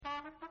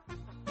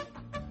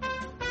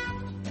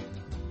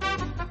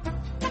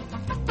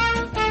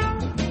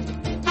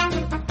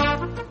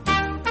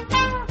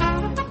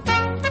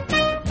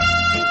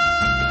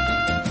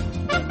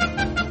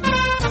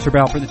Sir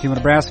Balfour, the team of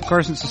Nebraska.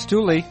 Carson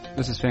Sestouli,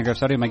 this is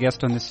Fangraphs Audio. My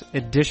guest on this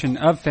edition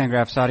of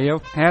Fangraphs Audio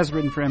has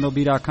written for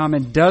MLB.com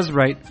and does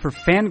write for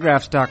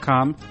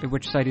Fangraphs.com, at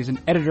which site he's an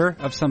editor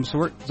of some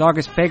sort. It's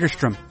August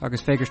Fagerstrom.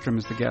 August Fagerstrom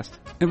is the guest.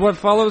 In what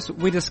follows,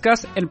 we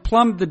discuss and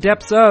plumb the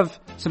depths of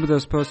some of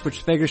those posts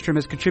which Fagerstrom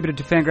has contributed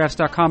to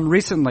Fangraphs.com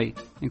recently,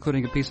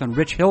 including a piece on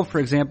Rich Hill, for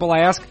example.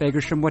 I ask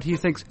Fagerstrom what he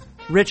thinks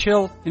Rich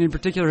Hill, and in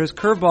particular his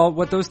curveball,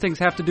 what those things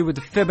have to do with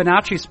the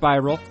Fibonacci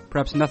spiral.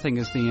 Perhaps nothing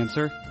is the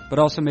answer, but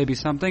also maybe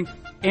something,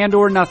 and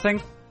or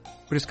nothing.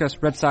 We discuss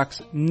Red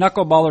Sox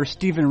knuckleballer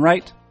Stephen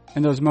Wright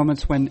and those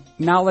moments when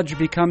knowledge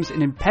becomes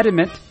an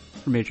impediment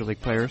for Major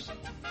League players.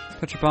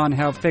 Touch upon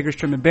how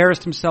Fagerstrom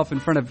embarrassed himself in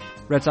front of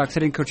Red Sox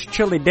hitting coach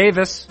Chili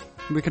Davis.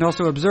 And we can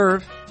also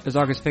observe as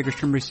August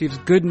Fagerstrom receives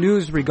good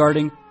news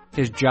regarding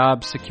his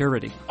job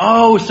security.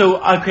 Oh, so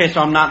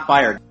I'm not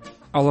fired.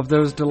 All of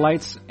those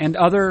delights and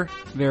other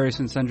various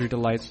and sundry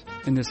delights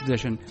in this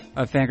edition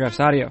of Fangraphs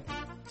Audio.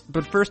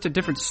 But first, a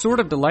different sort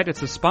of delight.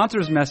 It's a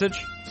sponsor's message.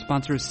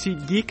 Sponsor is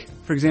SeatGeek,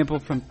 for example,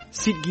 from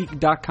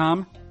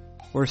SeatGeek.com,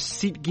 or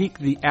SeatGeek,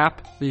 the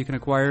app that you can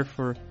acquire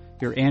for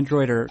your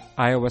Android or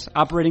iOS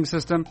operating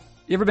system.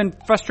 You ever been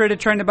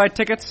frustrated trying to buy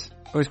tickets?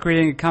 Always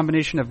creating a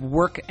combination of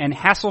work and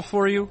hassle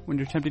for you when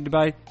you're attempting to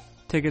buy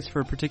tickets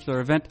for a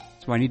particular event?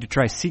 So I need to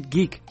try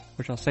SeatGeek,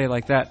 which I'll say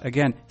like that.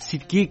 Again,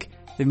 SeatGeek,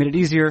 they made it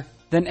easier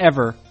than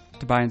ever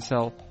to buy and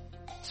sell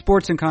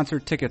sports and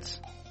concert tickets.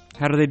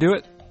 How do they do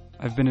it?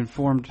 I've been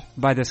informed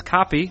by this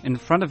copy in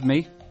front of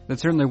me that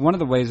certainly one of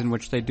the ways in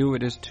which they do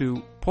it is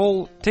to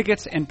pull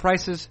tickets and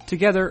prices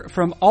together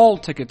from all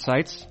ticket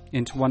sites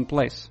into one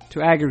place,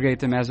 to aggregate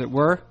them as it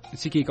were.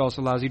 SeatGeek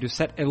also allows you to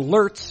set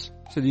alerts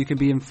so that you can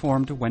be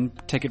informed when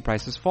ticket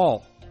prices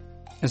fall.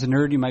 As a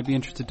nerd, you might be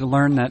interested to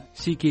learn that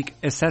SeatGeek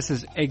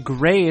assesses a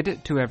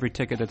grade to every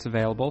ticket that's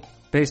available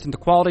based on the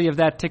quality of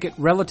that ticket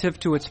relative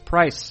to its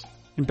price.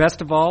 And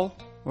best of all,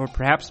 or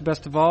perhaps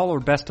best of all, or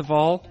best of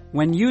all,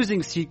 when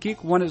using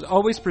SeatGeek, one is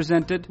always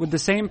presented with the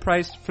same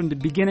price from the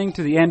beginning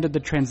to the end of the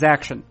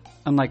transaction.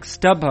 Unlike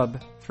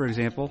StubHub, for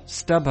example,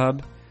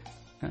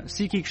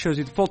 SeatGeek shows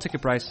you the full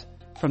ticket price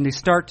from the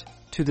start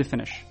to the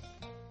finish.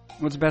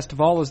 What's best of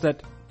all is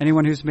that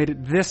anyone who's made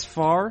it this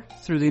far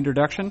through the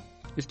introduction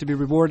is to be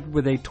rewarded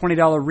with a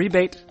 $20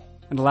 rebate,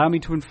 and allow me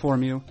to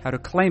inform you how to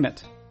claim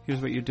it.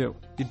 Here's what you do.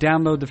 You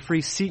download the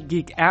free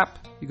SeatGeek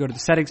app, you go to the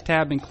settings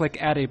tab and click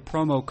add a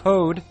promo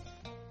code.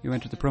 You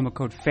enter the promo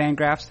code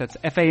FANGRAPHS, that's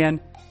FANGRAPHS,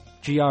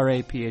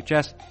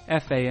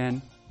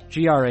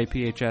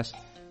 FANGRAPHS,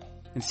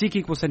 and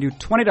SeatGeek will send you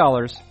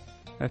 $20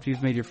 after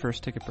you've made your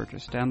first ticket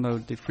purchase.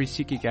 Download the free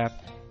SeatGeek app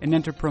and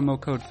enter promo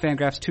code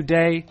FANGRAPHS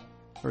today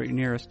or at your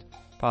nearest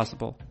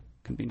possible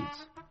convenience.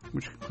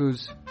 Which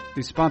concludes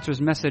the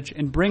sponsor's message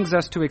and brings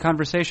us to a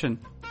conversation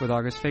with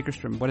August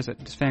Fagerstrom. What is it?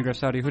 It's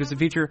Fangraphs Audio. Who does it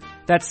feature?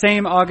 That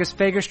same August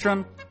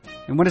Fagerstrom.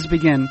 And when does it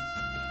begin?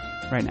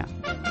 Right now.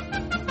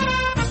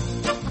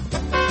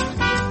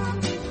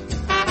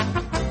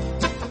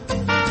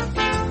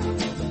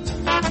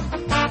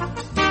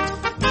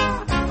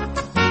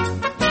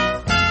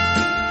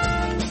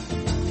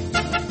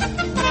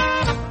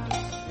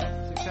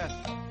 Success.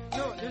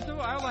 No, there's no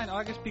outline,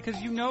 August,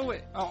 because you know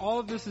all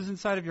of this is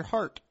inside of your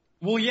heart.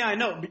 Well, yeah, I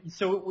know.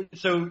 So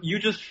you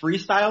just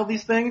freestyle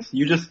these things?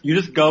 You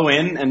just go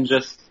in and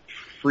just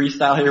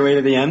freestyle your way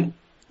to the end?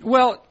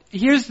 Well,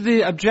 here's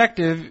the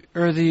objective,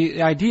 or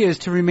the idea is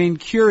to remain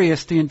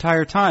curious the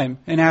entire time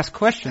and ask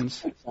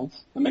questions. That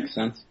makes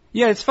sense.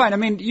 Yeah, it's fine. I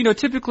mean,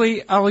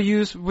 typically I'll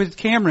use with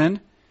Cameron,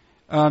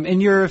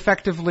 and you're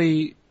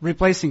effectively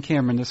replacing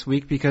Cameron this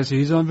week because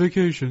he's on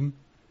vacation.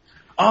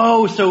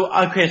 Oh, so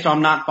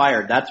I'm not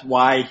fired. That's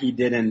why he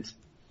didn't.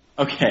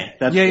 Okay,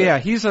 that's good. Yeah.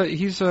 He's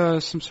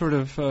some sort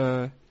of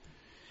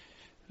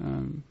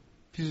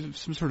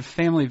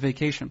family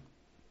vacation.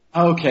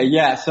 Okay,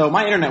 yeah. So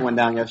my internet went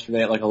down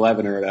yesterday at like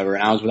 11 or whatever,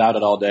 and I was without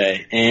it all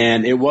day.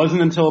 And it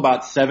wasn't until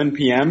about 7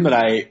 p.m.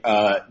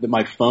 that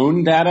my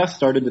phone data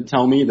started to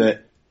tell me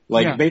that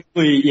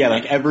basically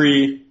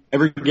every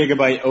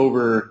gigabyte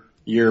over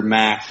your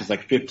max is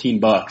like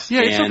 $15.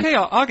 Yeah, it's okay,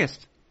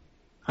 August.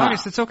 Huh.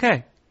 August, it's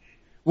okay.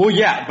 Well,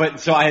 yeah, but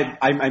so I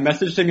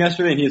messaged him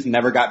yesterday and he just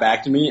never got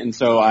back to me, and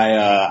so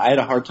I had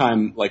a hard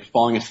time like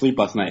falling asleep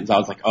last night, and so I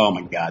was like, oh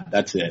my god,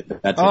 that's it.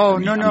 Oh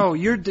no,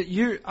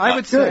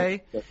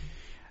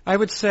 I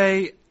would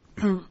say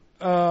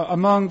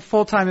among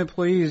full-time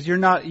employees,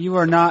 you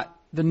are not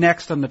the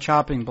next on the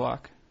chopping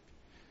block.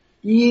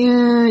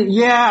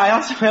 Yeah. I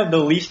also have the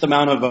least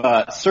amount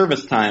of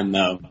service time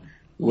though,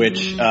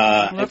 which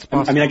that's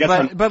possible. I mean, I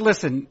guess. But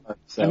listen,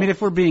 so. I mean,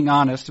 if we're being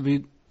honest,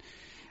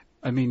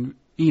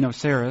 Eno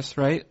Saris,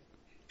 right?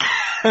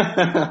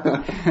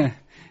 I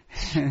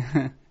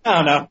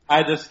don't know.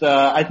 I just,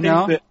 I think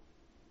that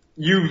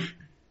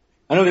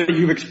I know that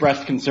you've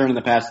expressed concern in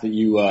the past that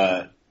you,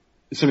 something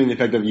to the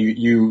effect of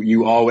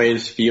you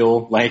always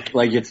feel like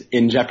it's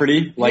in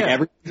jeopardy,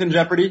 everything's in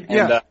jeopardy,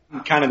 and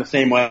kind of the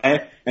same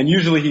way. And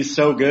usually he's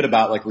so good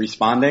about like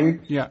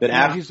responding that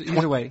after he's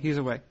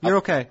away. You're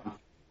okay. I'm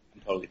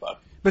totally fine.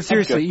 But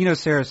seriously, Eno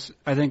Saris,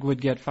 I think, would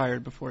get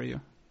fired before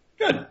you.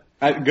 Good.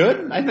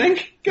 Good, I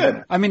think.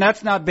 Good. I mean,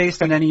 that's not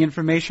based on any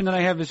information that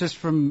I have. It's just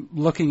from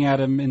looking at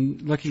him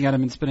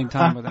and spending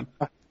time with him.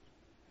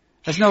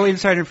 That's no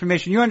inside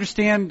information. You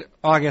understand,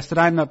 August, that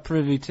I'm not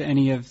privy to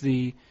any of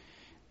the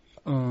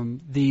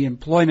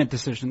employment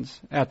decisions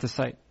at the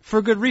site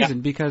for good reason,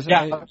 because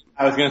I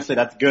was going to say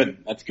that's good.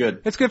 That's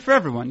good. It's good for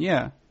everyone.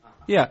 Yeah.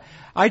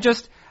 I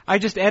just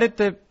edit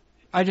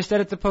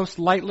the post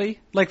lightly.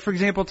 Like, for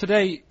example,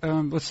 today,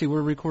 let's see,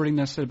 we're recording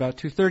this at about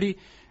 2:30.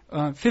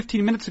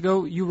 15 minutes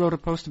ago, you wrote a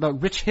post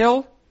about Rich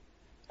Hill.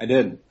 I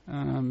did.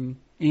 I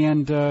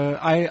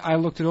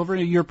looked it over.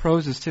 Your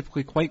prose is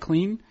typically quite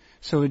clean,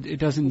 so it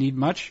doesn't need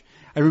much.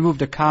 I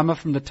removed a comma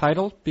from the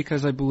title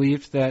because I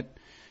believed that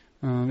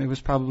it was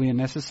probably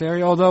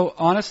unnecessary. Although,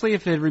 honestly,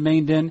 if it had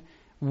remained in,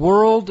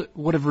 world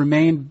would have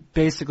remained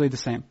basically the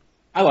same.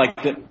 I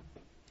liked it.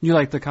 You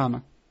liked the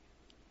comma.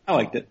 I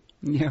liked it.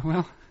 Yeah,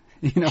 well,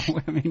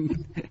 I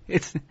mean,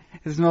 it's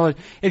no.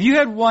 If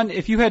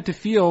you had to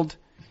field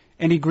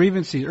any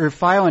grievances or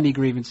file any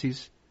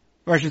grievances,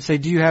 or I should say,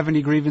 do you have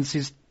any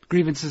grievances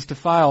to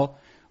file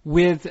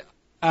with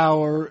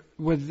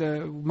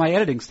my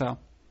editing style?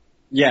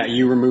 Yeah,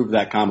 you removed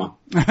that comma.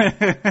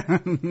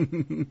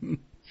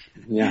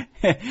 Yeah.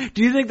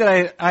 Do you think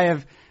that I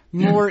have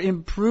more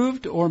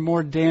improved or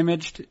more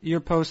damaged your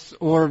posts,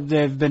 or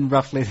they've been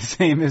roughly the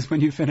same as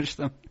when you finished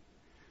them?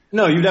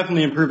 No, you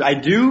definitely improved. I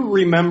do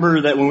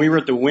remember that when we were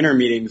at the winter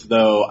meetings,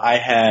 though, I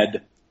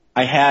had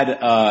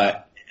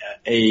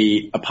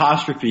a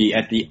apostrophe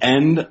at the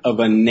end of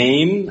a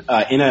name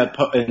in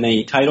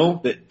a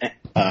title that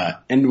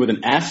ended with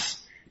an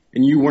S,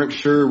 and you weren't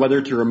sure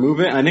whether to remove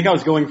it. And I think I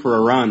was going for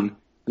a run,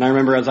 and I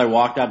remember as I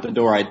walked out the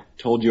door, I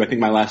told you, I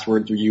think my last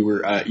words were,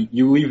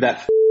 you leave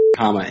that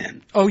comma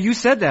in. Oh, you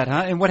said that,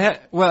 huh? And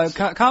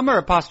comma or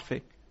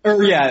apostrophe?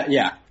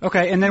 Yeah.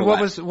 Okay, and then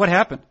what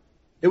happened?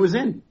 It was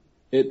in.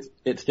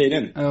 It stayed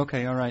in.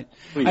 Okay, all right.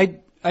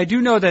 Sweet. I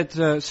do know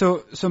that.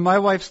 So my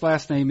wife's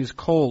last name is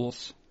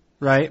Coles,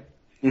 right?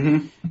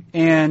 Mm-hmm.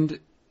 And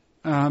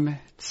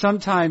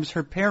sometimes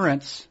her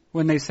parents,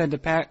 when they send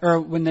how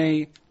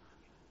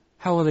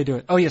will they do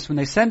it? Oh yes, when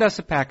they send us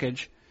a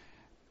package,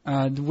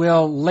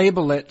 we'll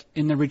label it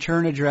in the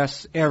return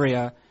address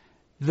area,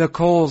 the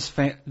Coles,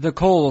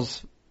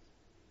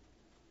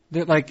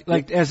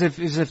 like as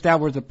if that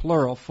were the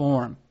plural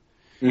form.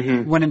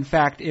 Mm-hmm. When in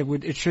fact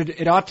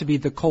it ought to be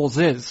the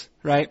Coleses,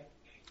 right?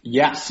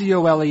 Yeah.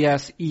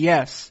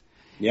 Coleses.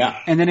 Yeah.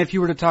 And then if you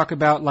were to talk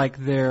about like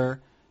their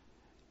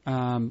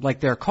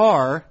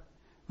car,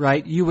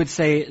 right? You would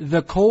say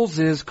the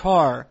Coleses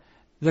car.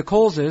 The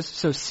Coleses,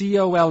 so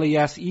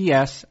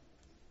Coleses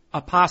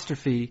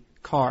apostrophe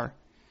car.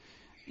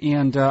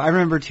 And I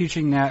remember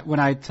teaching that when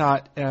I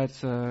taught at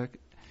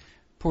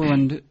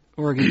Portland,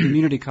 Oregon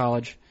Community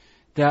College.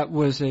 That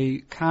was a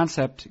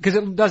concept because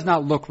it does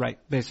not look right.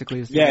 Basically,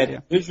 is the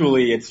idea.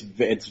 Visually, it's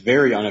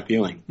very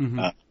unappealing. Mm-hmm.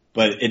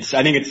 But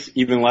I think it's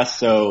even less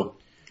so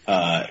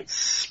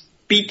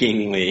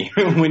speakingly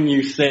when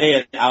you say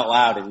it out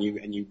loud and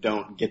you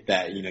don't get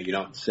that. You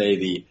don't say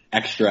the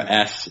extra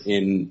S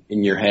in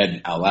your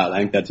head out loud. I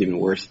think that's even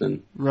worse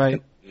than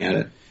right.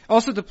 It.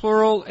 Also, the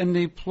plural and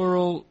the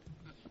plural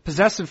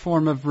possessive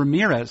form of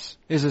Ramirez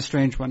is a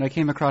strange one. I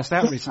came across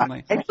that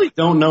recently. I actually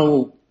don't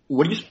know.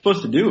 What are you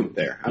supposed to do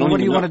there? What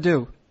do you want to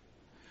do?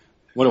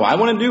 What do I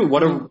want to do? What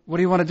do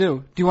you want to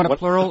do? Do you want a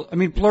plural? I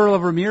mean, plural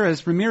of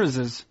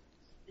Ramirez's.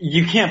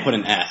 You can't put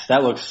an S.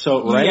 That looks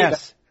so right. Yes.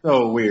 That's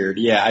so weird.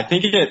 Yeah, I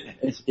think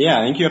I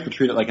think you have to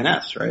treat it like an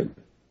S, right?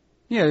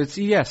 Yeah, it's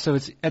ES. So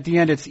it's at the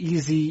end. It's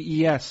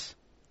EZES.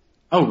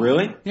 Oh,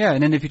 really? Yeah,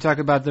 and then if you talk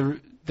about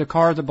the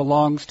car that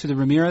belongs to the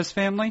Ramirez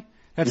family,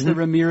 that's the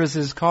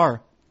Ramirez's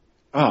car.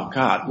 Oh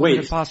God! Wait.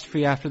 With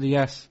apostrophe after the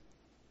S.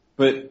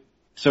 But.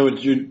 So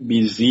it should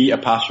be Z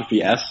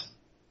apostrophe S?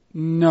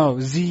 No,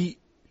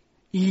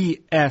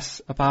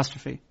 Z-E-S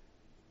apostrophe.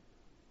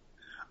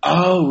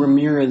 Oh,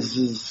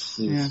 Ramirez's.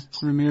 Yeah,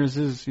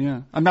 Ramirez's,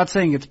 yeah. I'm not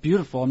saying it's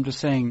beautiful, I'm just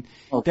saying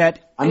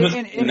that,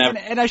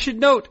 and I should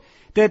note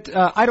that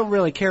I don't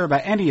really care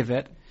about any of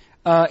it.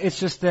 It's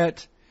just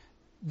that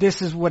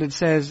this is what it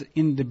says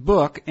in the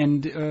book,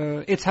 and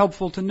it's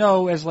helpful to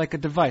know as like a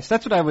device.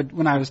 That's what I would,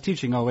 when I was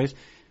teaching always,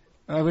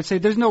 I would say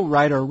there's no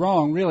right or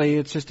wrong, really.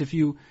 It's just if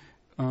you...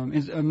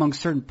 among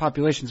certain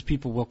populations,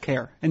 people will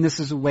care, and this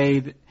is a way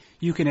that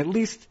you can at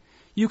least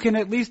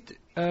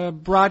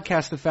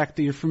broadcast the fact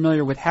that you're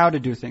familiar with how to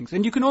do things,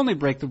 and you can only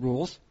break the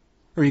rules,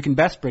 or you can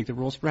best break the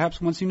rules, perhaps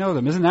once you know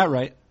them. Isn't that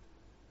right?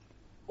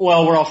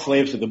 Well, we're all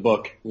slaves of the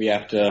book. We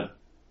have to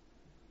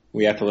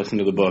listen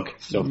to the book.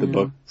 So if the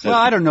book says well,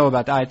 I don't know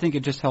about that. I think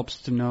it just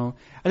helps to know.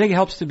 I think it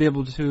helps to be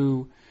able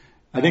to.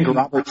 I think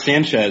Robert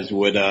Sanchez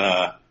would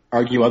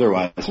argue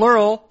otherwise.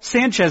 Plural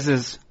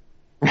Sanchez's.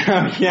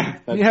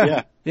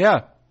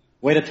 Yeah.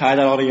 Way to tie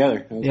that all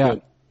together. That was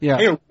good. Yeah.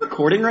 Hey, are we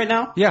recording right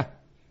now? Yeah.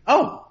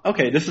 Oh,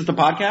 okay. This is the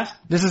podcast?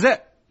 This is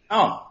it.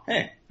 Oh,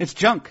 hey. It's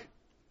junk.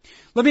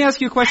 Let me ask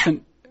you a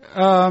question.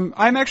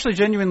 I'm actually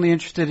genuinely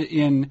interested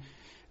in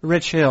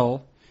Rich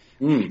Hill.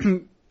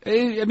 I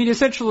mean,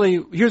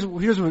 essentially, here's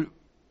what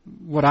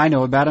what I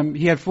know about him.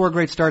 He had 4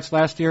 great starts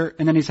last year,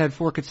 and then he's had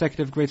 4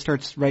 consecutive great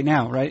starts right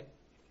now, right?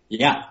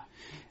 Yeah.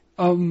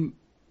 I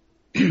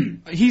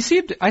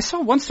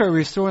saw one start where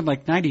he was throwing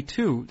like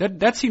 92.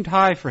 That seemed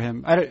high for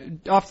him.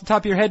 Off the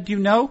top of your head, do you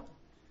know?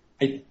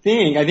 I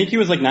think he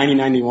was like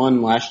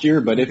 90-91 last year,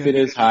 but if it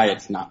is high,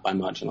 it's not by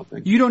much, I don't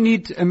think. You don't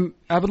need to,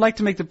 I would like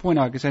to make the point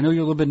out, because I know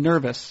you're a little bit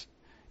nervous.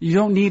 You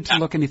don't need to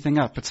look anything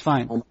up. It's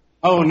fine.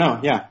 Oh, no,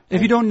 yeah.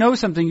 If you don't know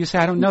something, you say,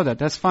 I don't know that.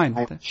 That's fine.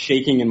 I'm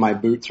shaking in my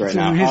boots right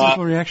now. It's a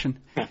reasonable reaction.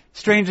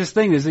 Strangest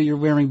thing is that you're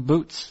wearing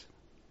boots.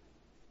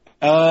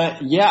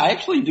 Yeah, I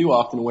actually do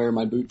often wear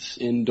my boots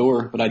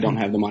indoor, but I don't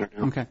have them on right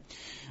now. Okay.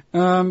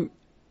 One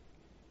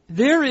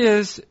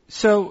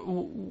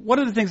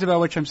of the things about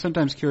which I'm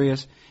sometimes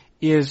curious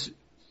is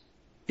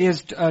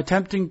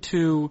attempting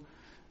to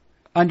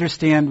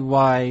understand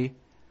why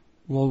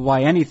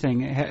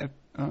anything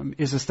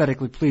is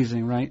aesthetically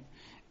pleasing, right?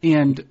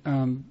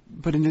 And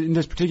but in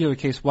this particular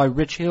case, why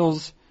Rich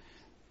Hill's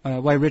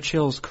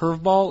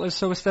curveball is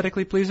so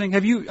aesthetically pleasing.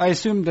 I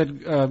assume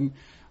that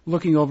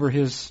looking over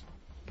his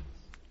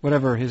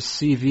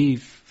CV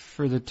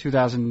for the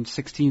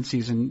 2016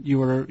 season,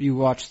 you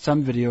watched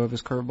some video of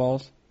his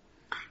curveballs.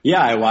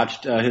 Yeah, I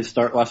watched his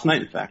start last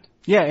night, in fact.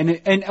 Yeah,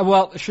 and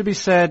well, it should be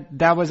said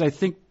that was, I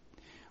think,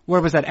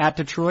 where was that, at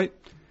Detroit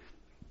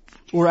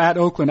or at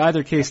Oakland?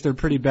 Either case, they're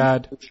pretty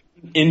bad.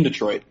 In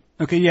Detroit.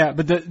 Okay, yeah,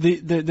 but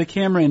the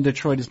camera in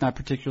Detroit is not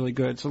particularly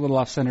good. It's a little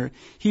off center.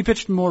 He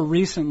pitched more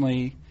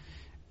recently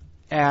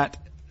at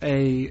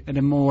a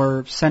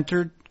more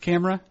centered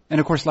camera, and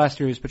of course last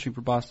year he was pitching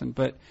for Boston.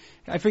 But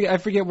I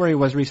forget where he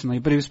was recently,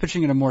 but he was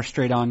pitching at a more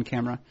straight on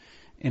camera,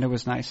 and it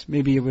was nice.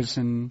 Maybe it was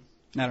I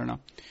don't know.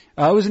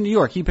 It was in New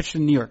York. He pitched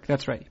in New York.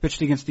 That's right. He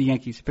pitched against the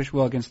Yankees. He pitched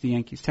well against the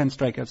Yankees. 10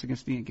 strikeouts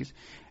against the Yankees.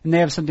 And they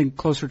have something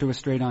closer to a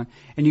straight on.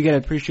 And you get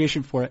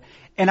appreciation for it.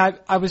 And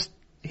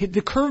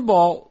the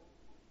curveball,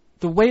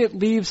 the way it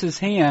leaves his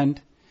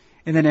hand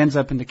and then ends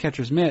up in the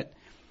catcher's mitt,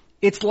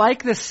 it's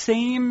like the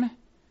same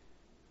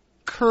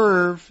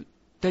curve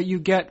that you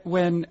get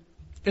when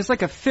it's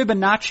like a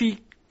Fibonacci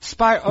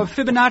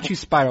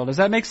spiral. Does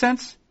that make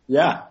sense?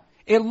 Yeah.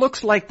 It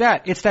looks like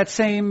that. It's that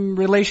same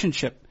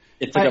relationship.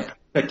 It's like a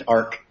perfect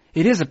arc.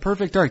 It is a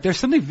perfect arc. There's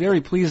something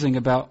very pleasing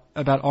about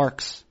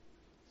arcs.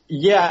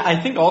 Yeah, I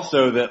think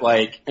also that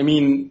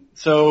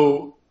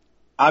so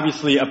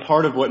obviously a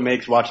part of what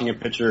makes watching a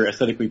pitcher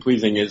aesthetically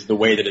pleasing is the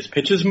way that his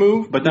pitches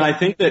move, but then I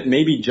think that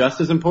maybe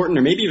just as important,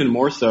 or maybe even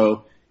more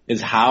so,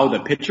 is how the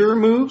pitcher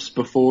moves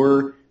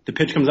before the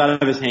pitch comes out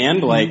of his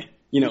hand.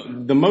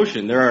 Mm-hmm. The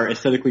motion. There are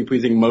aesthetically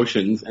pleasing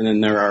motions, and then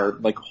there are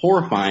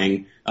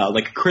horrifying,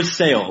 like Chris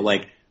Sale.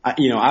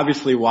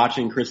 Obviously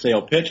watching Chris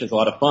Sale pitch is a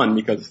lot of fun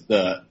because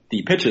the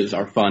pitches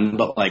are fun,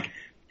 but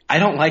I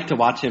don't like to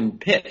watch him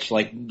pitch.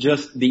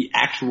 Just the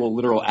actual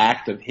literal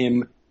act of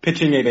him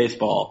pitching a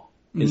baseball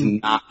is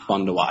not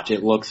fun to watch.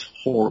 It looks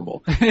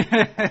horrible.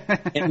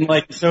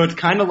 And so it's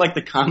kind of like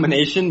the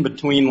combination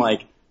between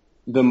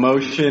the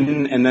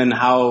motion and then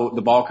how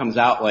the ball comes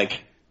out.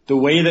 The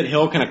way that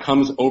Hill kind of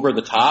comes over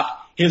the top,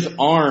 his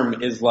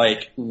arm is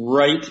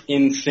right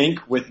in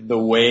sync with the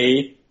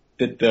way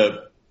that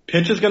the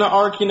pitch is going to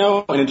arc,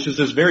 and it's just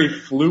this very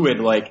fluid,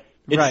 right.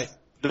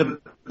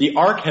 The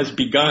arc has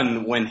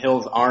begun when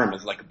Hill's arm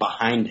is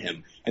behind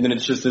him, and then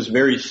it's just this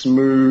very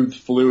smooth,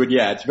 fluid.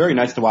 Yeah, it's very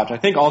nice to watch. I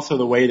think also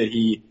the way that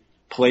he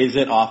plays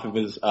it off of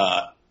his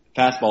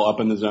fastball up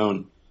in the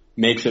zone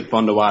makes it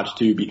fun to watch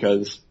too,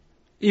 because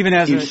even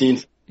as a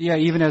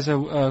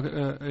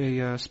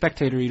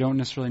spectator, you don't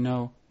necessarily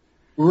know.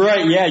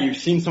 Right, yeah, you've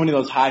seen so many of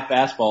those high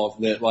fastballs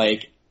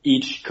that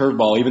each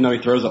curveball, even though he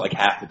throws it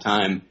half the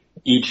time,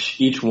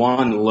 each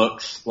one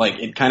looks like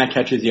it kind of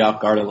catches you off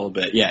guard a little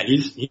bit. Yeah,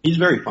 he's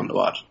very fun to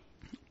watch.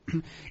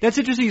 That's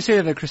interesting you say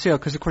that, Chris Sale,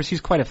 because of course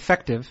he's quite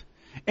effective,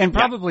 and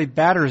probably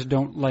batters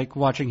don't like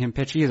watching him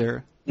pitch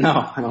either. No,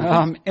 I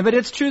don't think so. But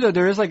it's true though,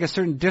 there is a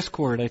certain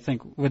discord, I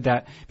think, with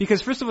that,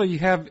 because first of all, he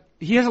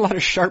has a lot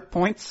of sharp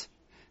points.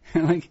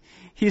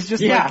 He's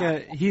just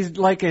mostly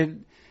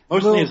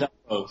his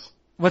elbows.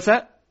 What's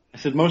that? I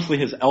said mostly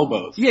his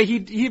elbows. Yeah,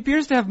 he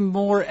appears to have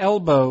more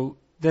elbow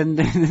than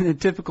a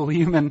typical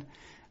human.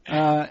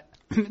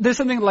 There's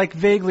something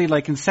vaguely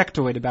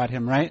insectoid about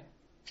him, right?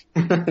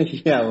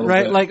 Yeah, a little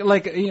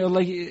right? bit.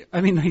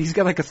 He's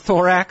got a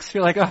thorax.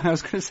 You're I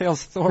was going to say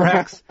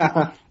thorax,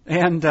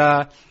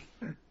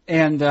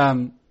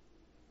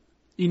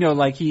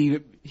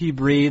 he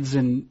breathes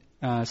in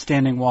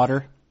standing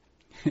water.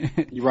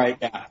 Right,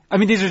 yeah.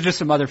 These are just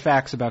some other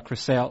facts about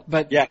Chris Sale,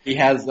 but yeah, he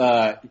has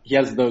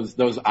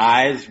those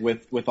eyes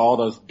with all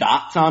those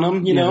dots on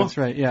them, you know? That's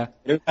right, yeah.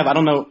 I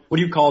don't know, what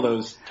do you call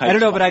those types? I don't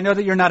know, but I know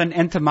that you're not an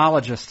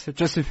entomologist.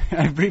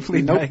 I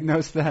briefly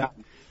diagnosed that.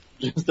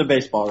 Just a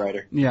baseball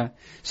writer. Yeah.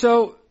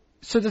 So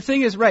the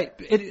thing is, right,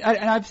 and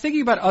I'm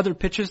thinking about other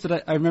pitches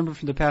that I remember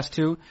from the past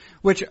too,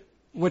 which,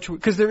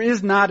 because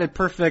there's not a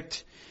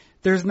perfect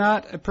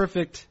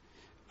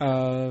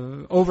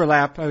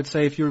overlap, I would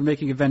say, if you were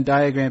making a Venn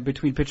diagram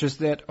between pitches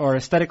that are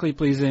aesthetically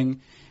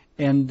pleasing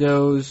and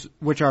those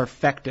which are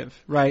effective,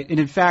 right? And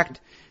in fact,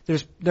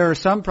 there are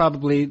some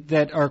probably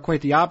that are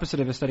quite the opposite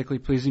of aesthetically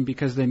pleasing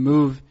because they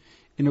move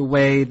in a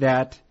way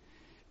that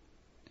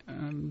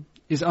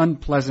is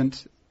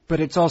unpleasant, but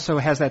it also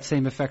has that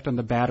same effect on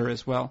the batter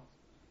as well.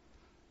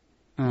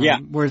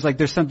 Whereas like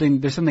there's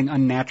something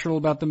unnatural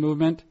about the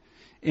movement,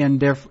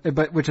 and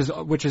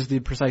which is the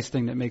precise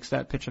thing that makes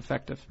that pitch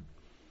effective.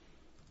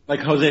 Like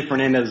Jose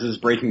Fernandez's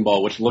breaking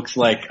ball, which looks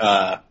like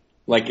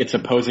it's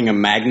opposing a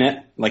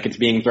magnet, like it's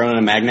being thrown in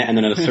a magnet, and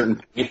then at a certain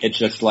point it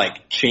just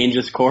like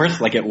changes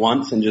course like at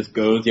once and just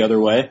goes the other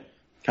way,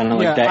 kind of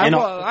like that.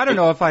 I don't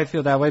know if I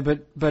feel that way,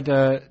 but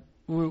so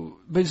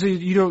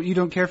you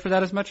don't care for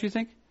that as much, you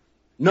think?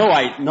 No,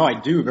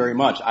 I do very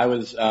much. I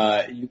was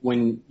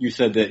when you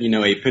said that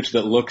a pitch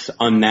that looks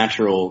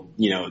unnatural,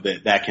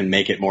 that can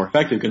make it more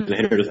effective because the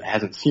hitter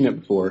hasn't seen it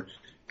before.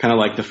 Kind of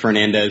like the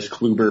Fernandez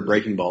Kluber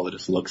breaking ball that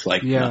just looks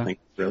like nothing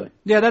really.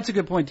 Yeah, that's a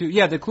good point too.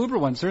 Yeah, the Kluber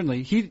one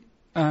certainly. He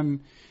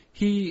and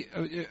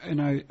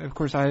I, of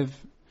course, I've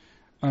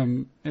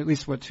at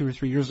least 2 or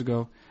 3 years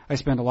ago, I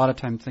spent a lot of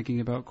time thinking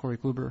about Corey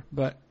Kluber,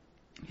 but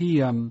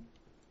he.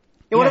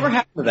 Whatever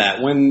happened to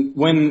that?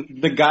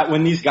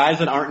 When these guys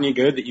that aren't any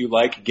good that you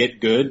like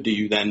get good, do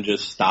you then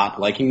just stop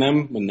liking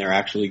them when they're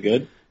actually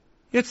good?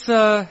 It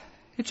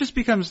just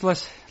becomes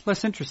less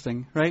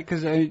interesting, right?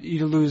 Because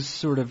you lose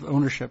sort of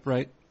ownership,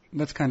 right?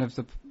 That's kind of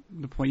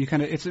the point.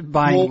 It's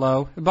buying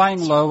low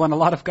on a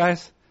lot of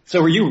guys.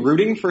 So are you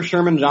rooting for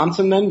Sherman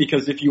Johnson then?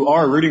 Because if you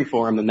are rooting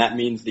for him, then that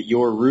means that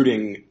you're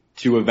rooting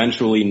to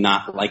eventually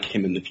not like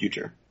him in the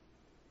future.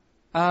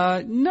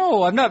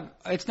 No, I'm not.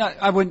 It's not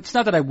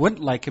that I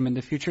wouldn't like him in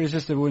the future. It's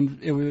just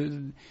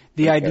that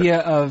the idea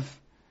of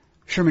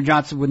Sherman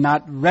Johnson would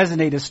not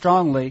resonate as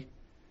strongly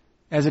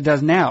as it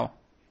does now.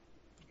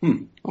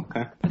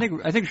 Okay.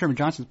 I think Sherman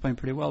Johnson's playing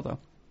pretty well though.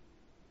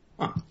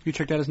 Huh. You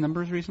checked out his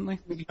numbers recently?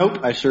 Nope,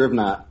 I sure have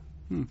not.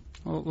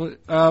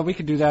 Well, we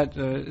could do that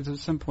at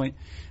some point.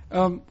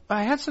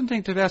 I had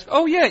something to ask.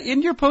 Oh yeah,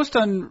 in your post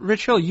on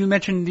Rich Hill, you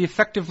mentioned the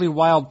Effectively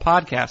Wild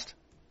podcast.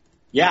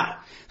 Yeah.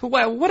 So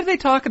what are they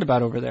talking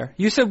about over there?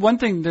 You said one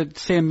thing that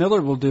Sam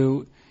Miller will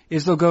do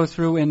is they'll go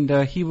through and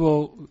he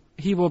will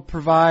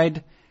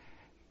provide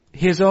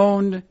his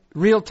own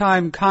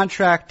real-time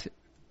contract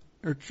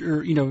or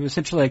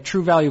essentially like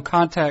true value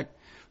contact.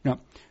 No,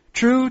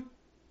 true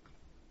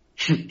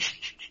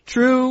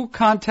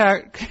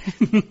contact.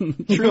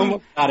 You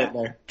almost got it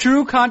there.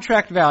 True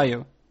contract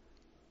value.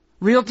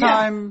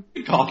 Real-time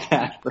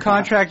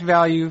contract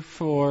value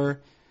for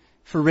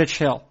Rich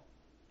Hill.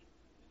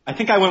 I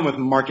think I went with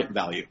market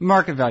value.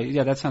 Market value,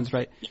 yeah, that sounds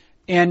right.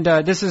 And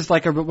this is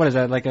like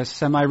a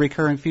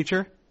semi-recurring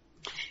feature?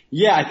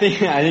 Yeah, I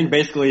think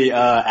basically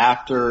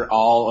after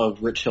all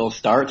of Rich Hill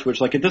starts,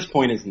 which like at this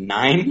point is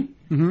 9.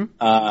 Mm-hmm.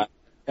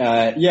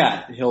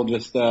 He'll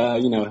just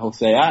he'll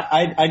say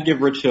I'd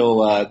give Rich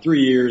Hill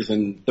 3 years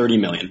and $30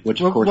 million. Which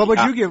of course, what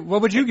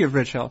would you give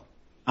Rich Hill?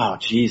 Oh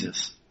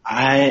Jesus,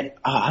 I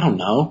don't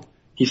know.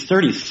 He's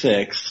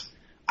 36.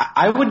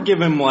 I would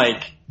give him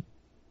like.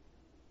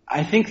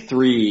 I think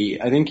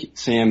 3. I think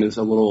Sam is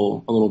a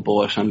little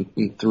bullish on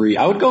 3.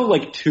 I would go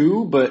like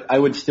 2, but I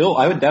would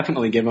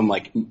definitely give him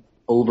like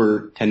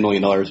over $10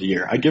 million a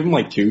year. I'd give him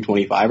like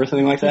 225 or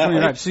something like that.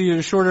 Like, so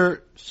you're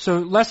shorter, so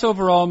less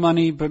overall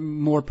money, but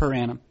more per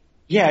annum.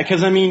 Yeah,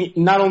 because I mean,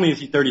 not only is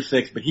he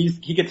 36, but he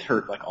gets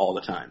hurt like all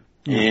the time.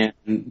 Yeah.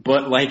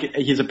 But like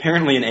he's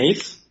apparently an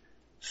ace,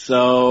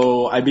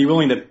 so I'd be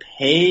willing to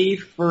pay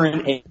for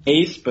an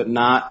ace, but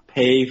not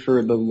pay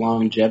for the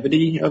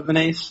longevity of an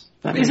ace.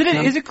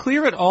 Is it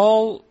clear at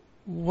all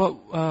what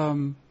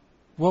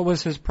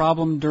was his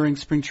problem during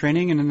spring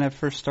training and in that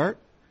first start?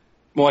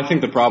 Well, I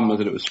think the problem was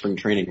that it was spring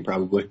training,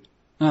 probably.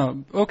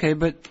 Oh, okay,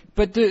 but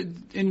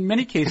in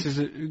many cases,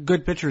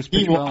 good pitchers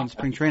pitch well in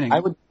spring training.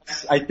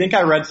 I think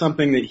I read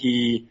something that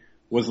he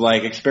was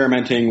like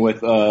experimenting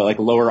with like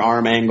lower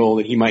arm angle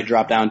that he might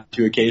drop down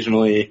to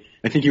occasionally.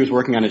 I think he was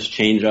working on his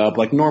changeup,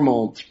 like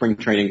normal spring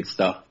training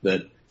stuff.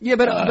 Yeah,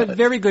 but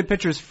very good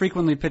pitchers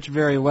frequently pitch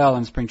very well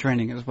in spring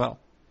training as well.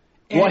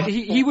 And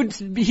he would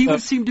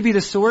seem to be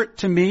the sort,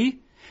 to me,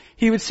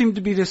 he would seem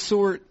to be the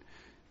sort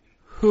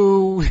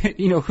who,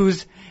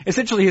 who's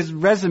essentially his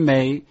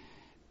resume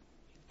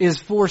is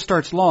 4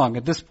 starts long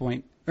at this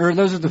point. Or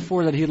those are the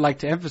 4 that he'd like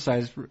to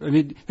emphasize. I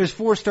mean, there's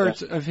 4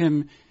 starts of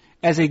him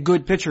as a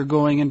good pitcher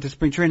going into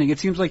spring training. It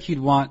seems like he'd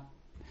want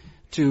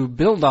to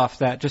build off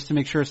that just to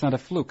make sure it's not a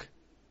fluke.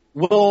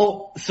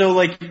 Well, so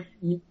like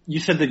you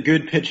said, that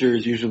good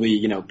pitchers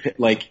usually,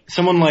 like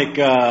someone like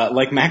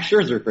Max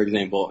Scherzer, for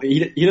example,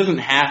 he doesn't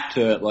have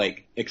to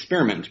like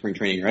experiment in spring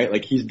training, right?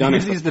 Like he's done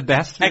it. He's the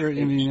best. What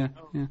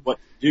to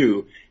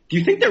do? Do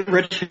you think that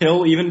Rich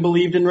Hill even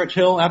believed in Rich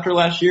Hill after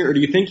last year, or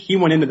do you think he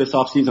went into this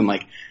offseason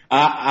like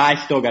I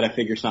still got to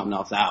figure something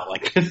else out?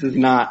 Like this is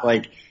not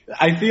like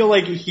I feel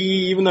like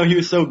even though he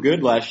was so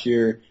good last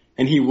year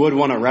and he would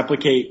want to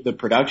replicate the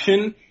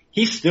production.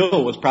 He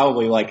still was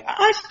probably like,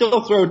 I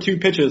still throw 2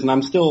 pitches and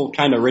I'm still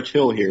kind of Rich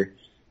Hill here.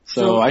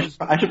 So I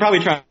should probably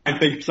try and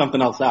figure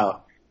something else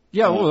out.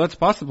 Yeah, well, that's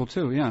possible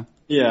too, yeah.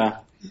 Yeah.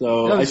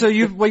 So,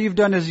 what you've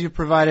done is you've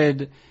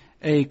provided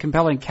a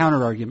compelling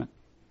counter argument.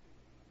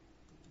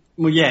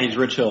 Well, yeah, he's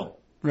Rich Hill.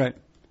 Right.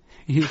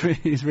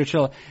 He's Rich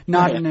Hill,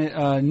 not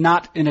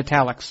in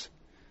italics.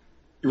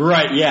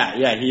 Right.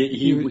 Yeah.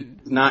 He's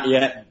not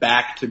yet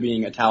back to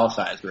being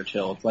italicized Rich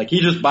Hill. It's like he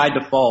just by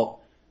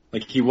default,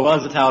 like he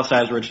was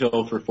italicized Rich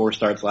Hill for 4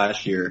 starts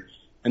last year,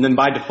 and then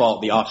by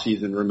default the off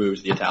season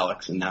removes the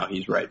italics, and now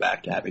he's right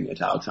back to having the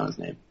italics on his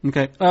name.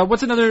 Okay.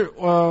 What's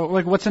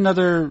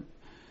another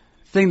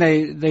thing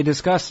they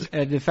discuss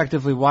at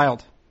Effectively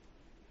Wild?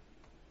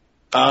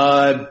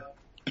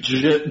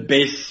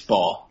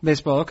 Baseball.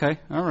 Baseball. Okay.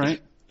 All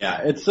right.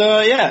 Yeah. It's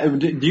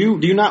Do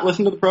you not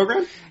listen to the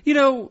program? You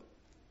know,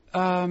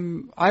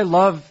 I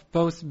love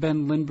both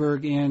Ben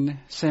Lindbergh and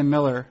Sam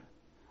Miller,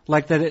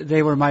 like that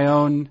they were my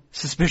own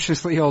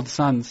suspiciously old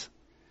sons.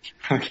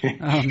 Okay.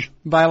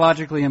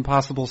 Biologically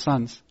impossible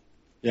sons.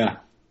 Yeah.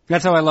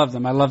 That's how I love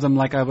them. I love them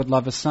like I would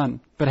love a son.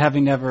 But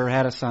having never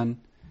had a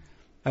son,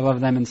 I love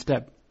them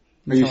instead.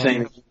 Are you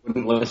saying you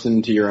wouldn't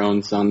listen to your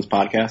own son's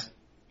podcast?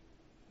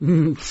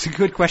 It's a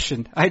good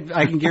question. I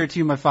can guarantee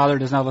you my father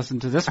does not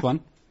listen to this one.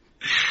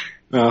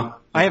 No.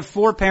 I have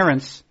 4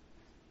 parents.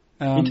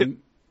 Me too.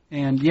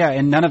 And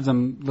none of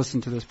them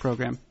listen to this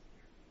program.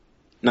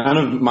 None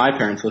of my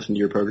parents listen to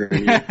your program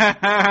either.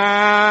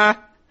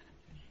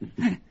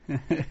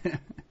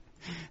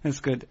 That's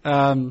good.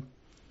 All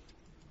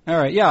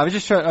right. Yeah,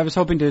 I was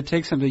hoping to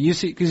take something.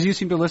 Because you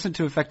seem to listen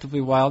to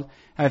Effectively Wild.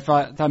 I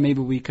thought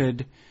maybe we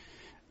could,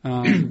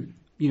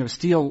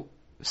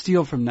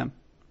 steal from them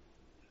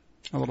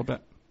a little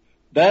bit.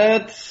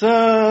 That's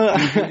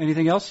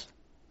anything else?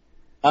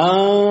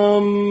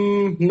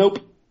 Nope.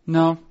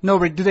 No.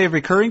 Do they have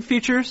recurring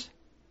features?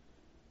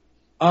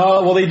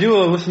 Well, they do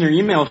a listener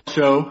email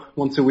show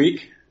once a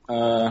week.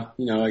 I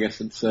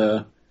guess it's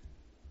kind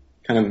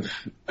of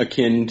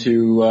akin to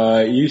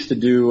you used to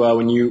do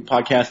when you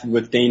podcasted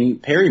with Dane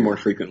Perry more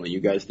frequently. You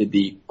guys did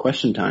the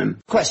Question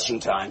Time. Question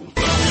Time.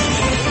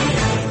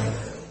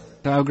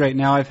 Oh, great!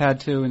 Now I've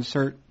had to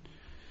insert.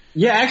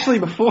 Yeah, actually,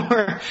 before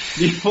I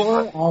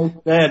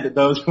said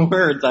those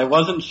words, I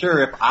wasn't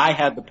sure if I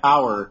had the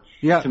power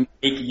to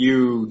make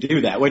you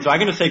do that. Wait, so I'm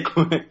going to say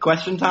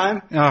question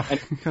time?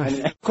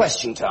 And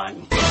question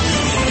time.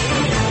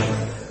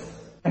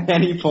 At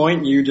any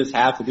point, you just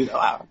have to do that.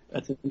 Wow,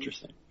 that's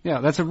interesting.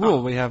 Yeah, that's a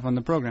rule we have on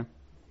the program.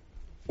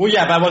 Well,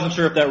 yeah, but I wasn't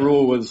sure if that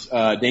rule was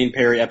Dane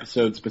Perry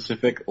episode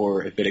specific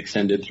or if it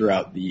extended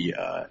throughout the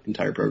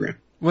entire program.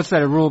 What's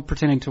that, a rule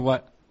pertaining to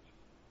what?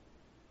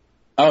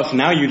 Oh, so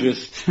now you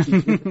just want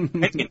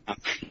it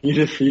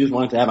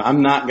to happen.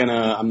 I'm not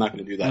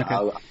gonna do that.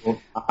 Okay.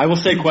 I will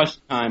say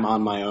question time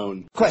on my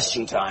own.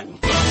 Question time.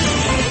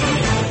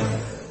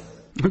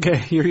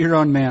 Okay, you're your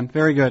own man.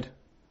 Very good.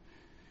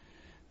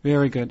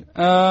 Very good.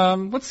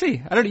 Let's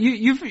see. I don't.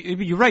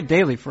 You write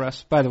daily for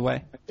us, by the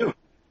way. I do.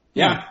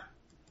 Yeah.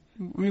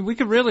 I mean, we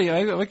could really.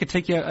 I could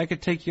take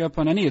you up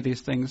on any of these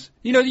things.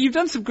 You know, you've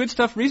done some good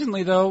stuff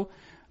recently, though.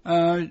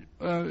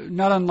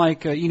 Not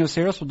unlike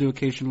Saris will do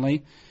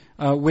occasionally.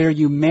 Where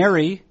you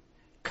marry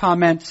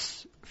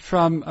comments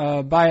from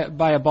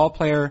by a ball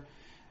player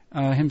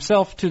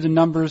himself to the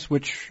numbers,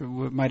 which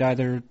might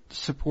either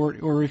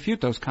support or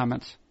refute those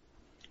comments.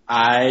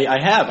 I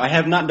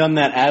have not done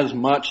that as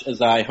much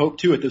as I hope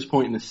to at this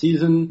point in the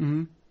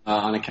season,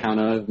 on account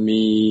of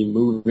me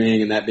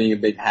moving and that being a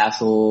big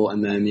hassle,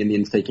 and then the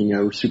Indians taking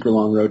a super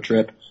long road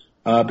trip.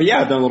 But yeah,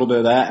 I've done a little bit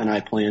of that, and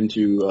I plan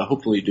to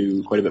hopefully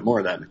do quite a bit more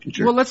of that in the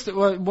future. Well,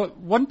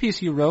 one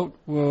piece you wrote,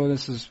 well,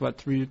 this is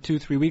 3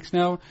 weeks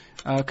now,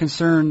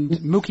 concerned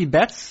Mookie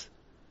Betts.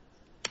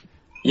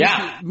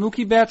 Yeah.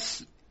 Mookie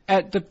Betts,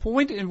 at the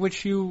point in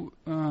which you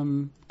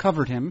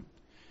covered him,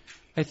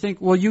 I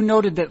think, well, you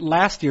noted that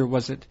last year,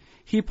 was it?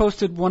 He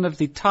posted one of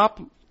the top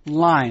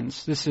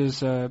lines. This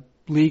is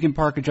League and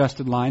Park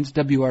Adjusted lines,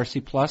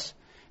 WRC+. I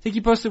think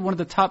he posted one of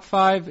the top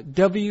 5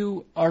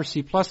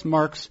 WRC+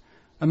 marks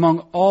among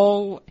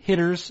all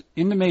hitters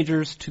in the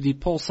majors to the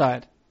pull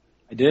side.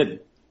 I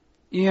did.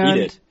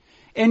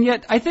 And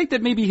yet, I think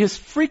that maybe his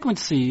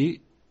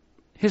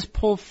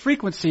pull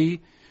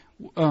frequency,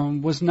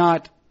 was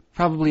not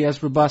probably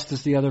as robust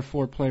as the other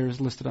 4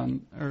 players listed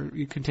on, or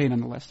contained on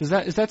the list. Does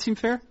that seem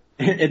fair?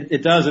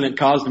 It does, and it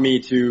caused me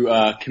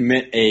to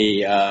commit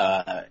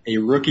a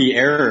rookie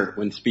error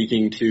when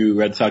speaking to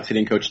Red Sox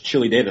hitting coach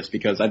Chili Davis,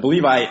 because I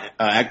believe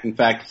I in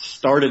fact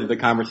started the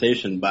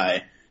conversation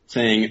by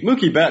saying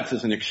Mookie Betts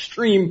is an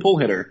extreme pull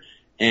hitter,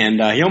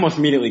 and he almost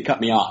immediately cut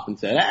me off and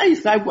said,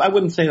 I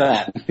wouldn't say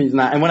that. He's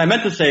not. And what I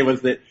meant to say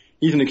was that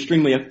he's an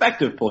extremely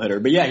effective pull hitter.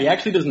 But yeah, he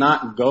actually does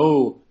not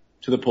go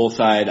to the pull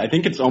side. I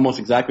think it's almost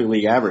exactly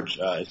league average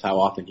is how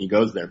often he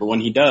goes there. But when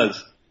he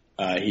does,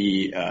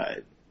 he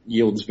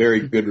yields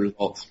very good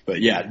results.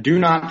 But yeah, do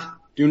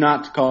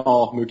not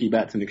call Mookie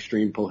Betts an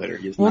extreme pull hitter.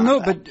 He is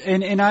not that. But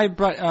and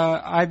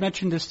I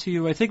mentioned this to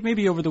you. I think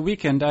maybe over the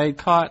weekend I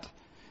caught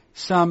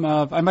some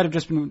of, I might have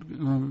just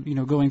been,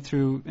 going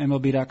through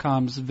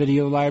MLB.com's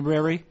video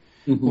library,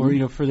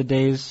 or, for the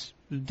day's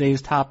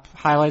top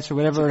highlights or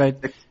whatever.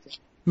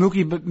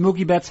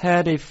 Mookie Betts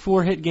had a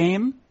 4-hit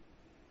game,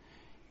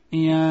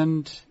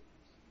 and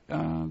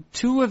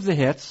 2 of the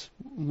hits,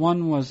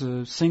 one was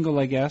a single,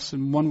 I guess,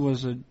 and one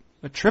was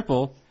a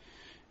triple,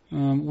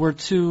 were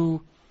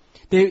to,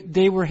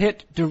 they were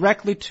hit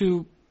directly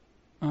to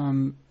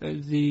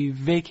the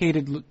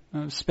vacated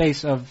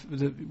space of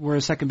where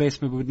a second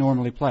baseman would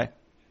normally play.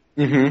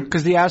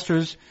 Because the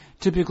Astros,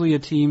 typically a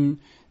team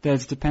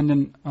that's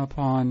dependent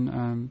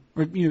upon,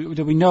 that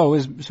we know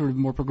is sort of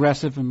more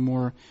progressive and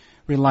more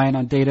reliant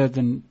on data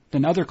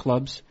than other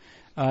clubs,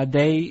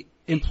 they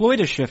employed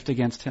a shift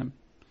against him.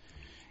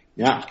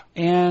 Yeah.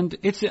 And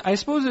I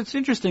suppose it's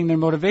interesting, their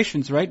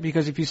motivations, right?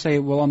 Because if you say,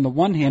 well, on the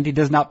one hand, he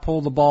does not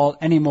pull the ball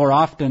any more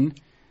often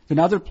than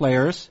other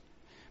players,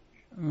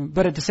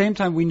 but at the same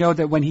time, we know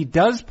that when he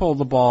does pull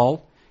the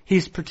ball,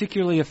 he's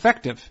particularly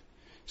effective.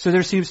 So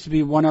there seems to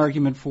be one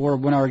argument for,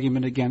 one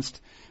argument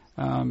against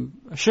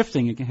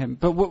shifting him.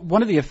 But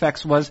one of the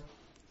effects was,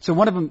 so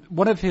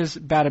one of his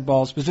batted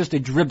balls was just a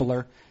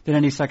dribbler that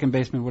any second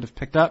baseman would have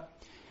picked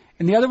up.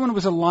 And the other one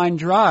was a line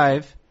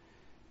drive,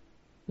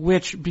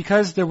 which,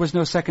 because there was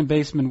no second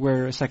baseman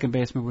where a second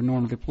baseman would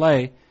normally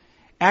play,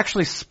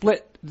 actually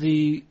split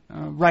the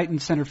right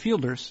and center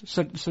fielders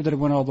so that it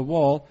went all the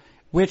wall,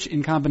 which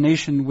in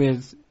combination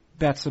with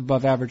Betts'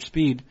 above average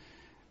speed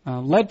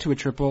led to a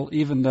triple,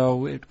 even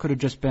though it could have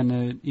just been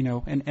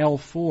an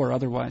L4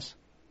 otherwise.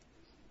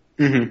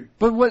 Mm-hmm.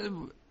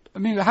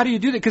 But how do you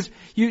do that? Because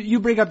you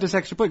bring up this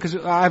extra point, because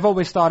I've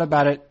always thought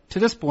about it, to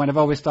this point, I've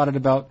always thought it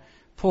about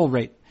pull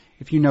rate.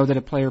 If you know that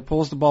a player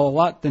pulls the ball a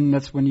lot, then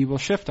that's when you will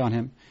shift on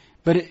him.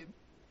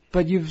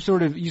 But you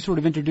sort of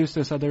introduced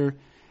this other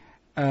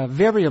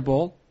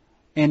variable,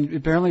 and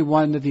apparently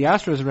one that the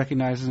Astros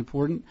recognize as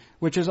important,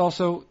 which is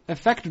also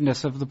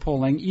effectiveness of the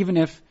pulling, even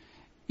if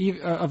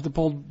of the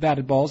pulled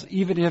batted balls,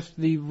 even if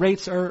the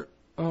rates are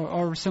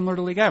similar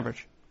to league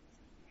average.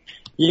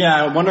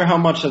 Yeah, I wonder how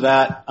much of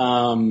that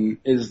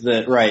is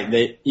that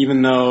right.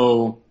 Even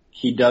though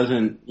he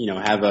doesn't,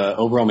 have a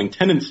overwhelming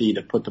tendency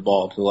to put the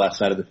ball to the left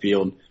side of the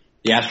field,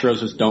 the Astros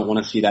just don't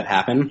want to see that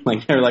happen.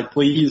 Like, they're like,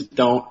 please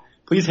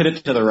hit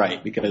it to the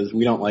right, because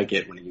we don't like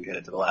it when you hit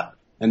it to the left.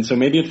 And so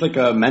maybe it's like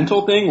a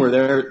mental thing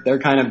where they're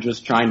kind of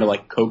just trying to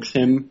like coax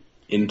him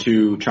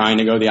into trying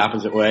to go the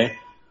opposite way.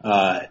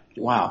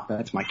 Wow,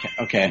 that's my cat.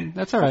 Okay.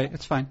 That's all right.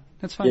 It's fine.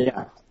 That's fine.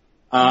 Yeah.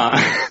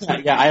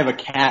 Yeah, I have a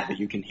cat that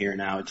you can hear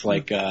now. It's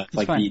like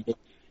the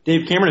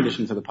Dave Cameron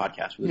edition to the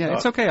podcast. Yeah,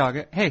 it's okay,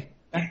 August. Hey.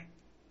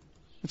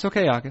 It's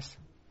okay, August.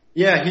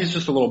 Yeah, he's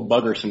just a little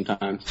bugger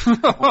sometimes.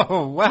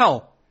 Oh,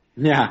 well.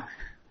 Yeah.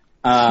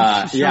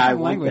 I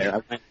went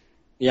there.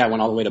 I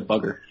went all the way to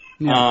bugger.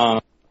 Yeah.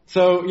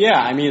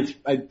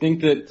 I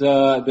think that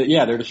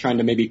they're just trying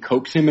to maybe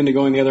coax him into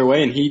going the other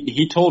way. And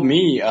he told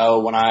me,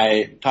 when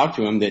I talked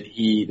to him that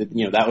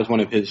that was one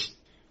of his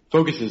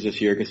focuses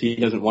this year, because he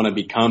doesn't want to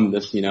become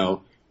this,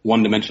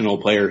 one-dimensional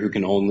player who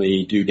can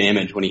only do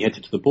damage when he hits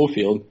it to the pull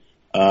field.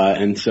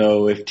 And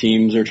so if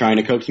teams are trying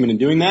to coax him into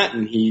doing that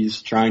and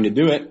he's trying to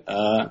do it,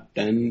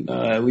 then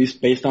at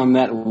least based on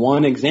that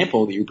one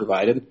example that you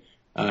provided,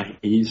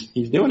 he's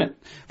doing it.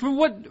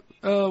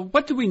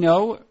 What do we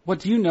know? What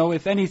do you know,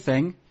 if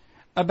anything,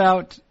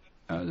 about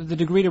the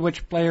degree to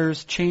which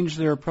players change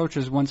their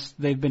approaches once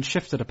they've been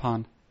shifted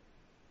upon?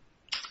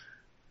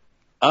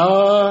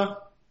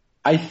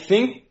 I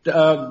think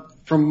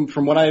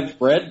from what I've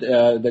read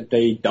that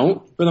they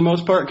don't, for the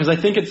most part, because I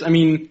think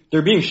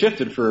they're being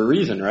shifted for a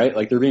reason, right?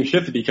 Like, they're being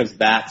shifted because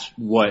that's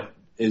what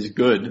is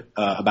good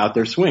about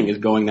their swing, is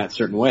going that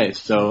certain way.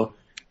 So,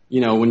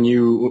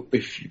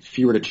 if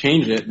you were to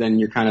change it, then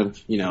you're kind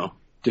of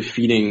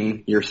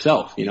defeating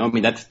yourself.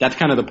 That's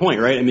kind of the point,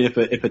 right?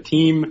 If a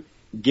team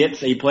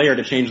gets a player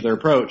to change their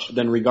approach,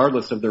 then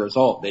regardless of the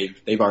result,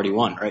 they've already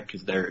won, right?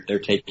 Because they're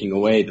taking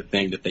away the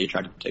thing that they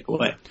tried to take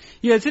away.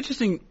 Yeah, it's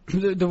interesting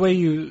the way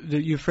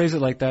you phrase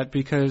it like that,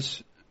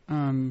 because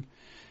and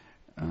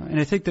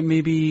I think that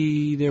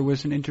maybe there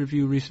was an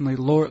interview recently.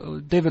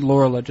 David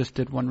Laurila just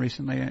did one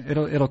recently.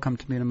 It'll come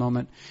to me in a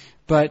moment,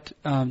 but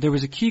there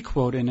was a key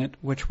quote in it,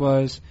 which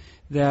was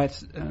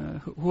that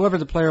whoever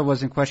the player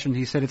was in question,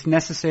 he said it's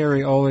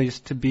necessary always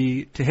to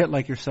hit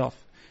like yourself.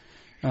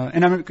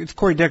 It's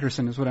Corey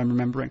Dickerson is what I'm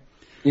remembering.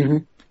 Mm-hmm.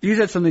 He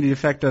said something to the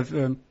effect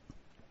of,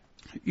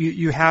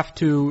 you have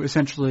to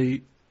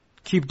essentially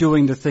keep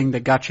doing the thing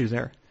that got you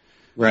there.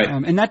 Right.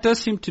 And that does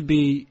seem to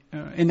be,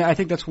 and I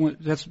think that's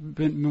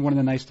been one of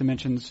the nice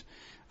dimensions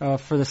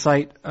for the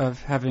site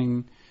of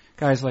having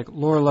guys like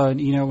Laurila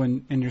and Eno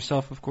and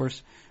yourself, of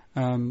course,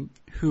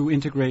 who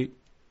integrate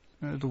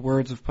the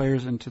words of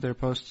players into their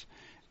posts.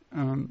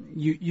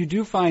 You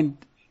do find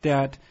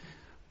that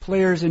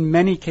players in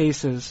many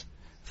cases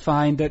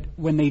find that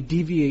when they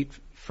deviate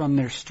from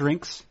their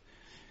strengths,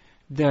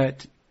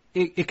 that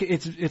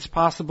it's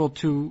possible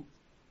to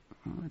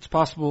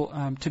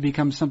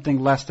become something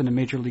less than a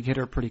major league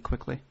hitter pretty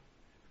quickly.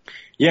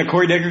 Yeah,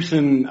 Corey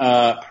Dickerson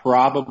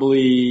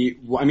probably.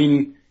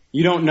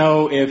 you don't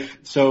know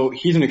so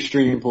he's an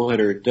extreme pull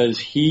hitter. Does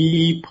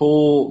he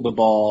pull the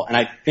ball? And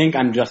I think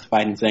I'm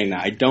justified in saying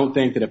that. I don't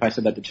think that if I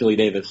said that to Chili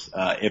Davis,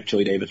 if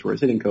Chili Davis were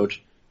his hitting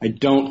coach, I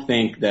don't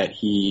think that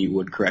he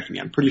would correct me.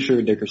 I'm pretty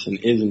sure Dickerson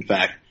is in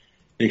fact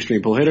an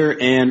extreme pull hitter.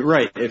 And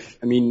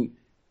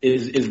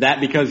is that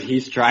because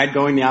he's tried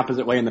going the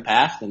opposite way in the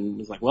past and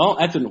was like, well,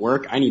 that didn't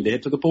work. I need to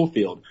hit to the pull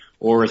field.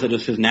 Or is it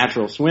just his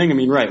natural swing? I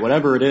mean, right,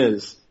 whatever it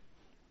is,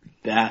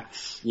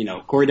 that's,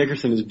 Corey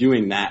Dickerson is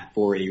doing that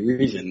for a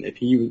reason. If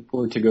he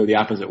were to go the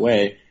opposite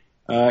way,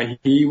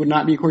 he would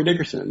not be Corey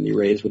Dickerson. The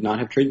Rays would not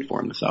have traded for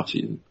him this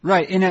offseason.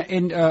 Right. In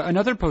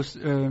another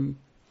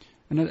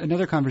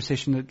another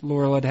conversation that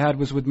Laurel had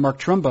was with Mark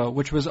Trumbo,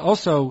 which was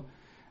also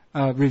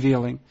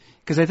revealing.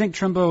 Because I think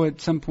Trumbo at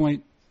some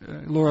point,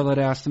 Laurel had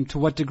asked him, to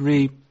what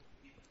degree,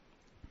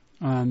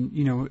 have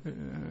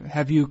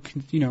you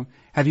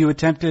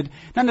attempted,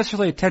 not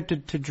necessarily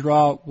attempted to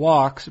draw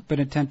walks, but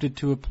attempted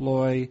to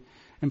employ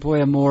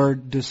a more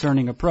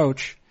discerning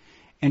approach?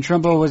 And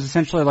Trumbo was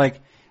essentially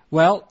like,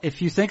 well,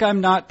 if you think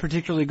I'm not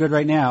particularly good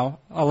right now,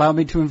 allow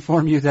me to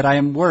inform you that I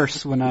am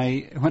worse when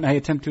I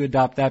attempt to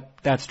adopt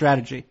that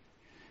strategy.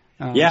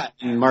 Yeah,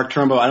 and Mark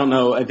Trumbo, I don't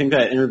know, I think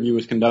that interview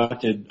was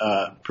conducted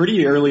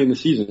pretty early in the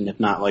season, if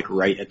not like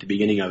right at the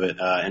beginning of it.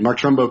 And Mark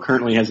Trumbo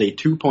currently has a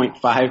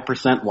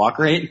 2.5% walk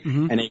rate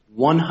and a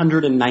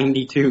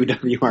 192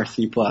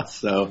 WRC plus.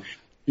 So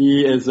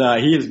he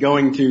is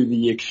going to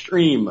the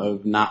extreme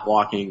of not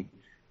walking.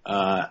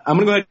 I'm going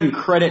to go ahead and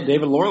credit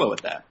David Lorla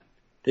with that.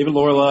 David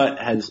Lorla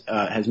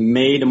has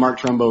made Mark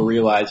Trumbo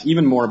realize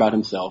even more about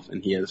himself,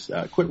 and he has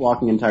quit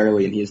walking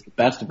entirely, and he is the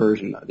best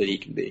version that he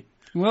can be.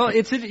 Well,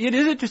 it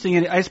is interesting.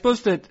 And I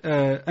suppose that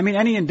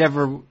any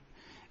endeavor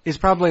is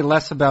probably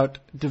less about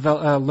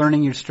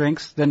learning your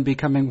strengths than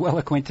becoming well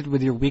acquainted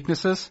with your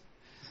weaknesses.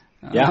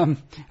 Yeah.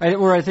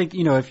 I think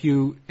if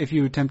you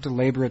attempt to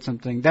labor at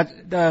something,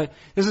 this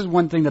is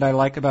one thing that I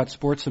like about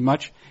sports so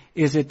much,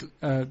 is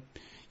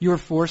you're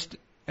forced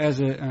as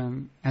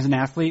an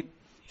athlete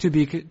to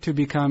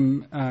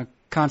become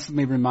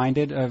constantly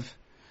reminded of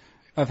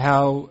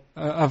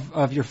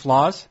your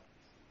flaws.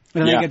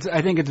 And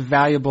I think it's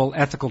valuable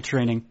ethical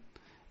training,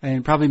 and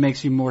it probably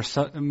makes you more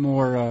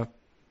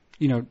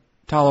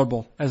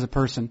tolerable as a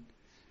person.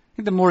 I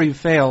think the more you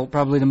fail,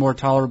 probably the more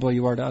tolerable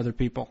you are to other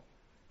people.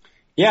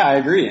 Yeah, I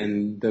agree,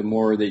 and the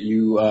more that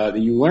you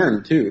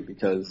learn too,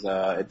 because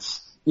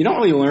you don't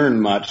really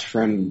learn much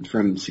from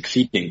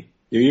succeeding,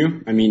 do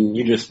you? I mean,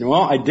 you just,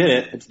 I did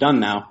it, it's done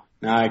now.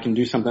 Now I can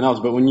do something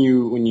else. But when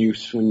you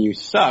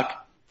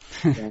suck,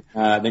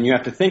 then you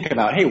have to think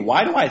about, hey,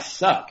 why do I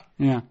suck?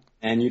 Yeah.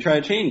 And you try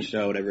to change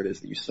whatever it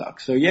is that you suck.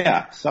 So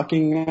yeah,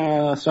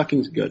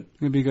 sucking's good.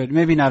 It'd be good.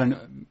 Maybe not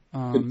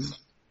maybe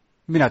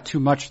not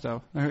too much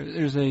though.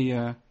 There's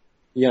you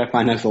gotta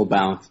find a nice little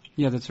balance.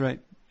 Yeah, that's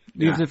right.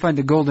 You have to find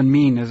the golden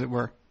mean, as it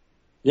were.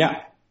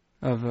 Yeah.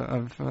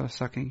 Of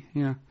sucking.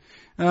 Yeah.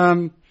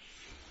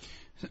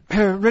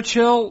 Rich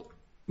Hill,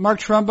 Mark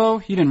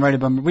Trumbo. You didn't write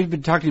about him. We've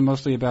been talking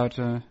mostly about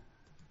the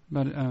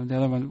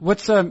other one.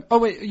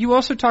 You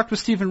also talked with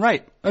Stephen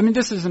Wright. I mean,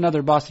 this is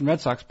another Boston Red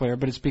Sox player,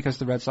 but it's because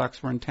the Red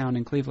Sox were in town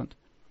in Cleveland.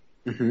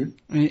 Mm-hmm.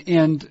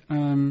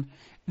 And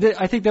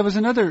I think that was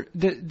another.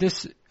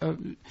 This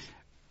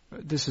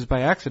is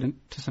by accident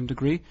to some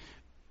degree,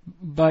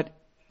 but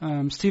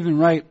Stephen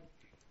Wright,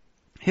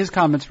 his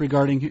comments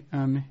regarding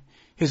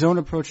his own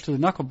approach to the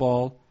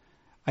knuckleball,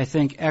 I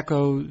think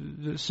echo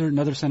certain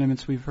other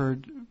sentiments we've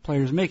heard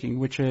players making,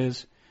 which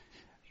is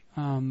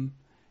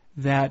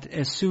that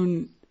as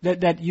soon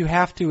that you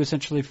have to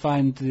essentially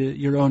find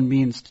your own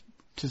means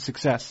to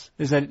success.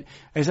 I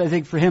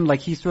think for him, like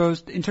he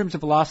throws, in terms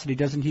of velocity,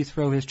 doesn't he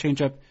throw his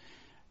changeup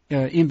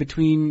in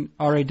between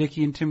R.A.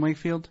 Dickey and Tim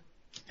Wakefield?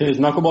 His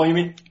knuckleball, you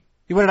mean?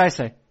 What did I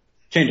say?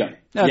 Changeup.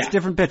 No, it's a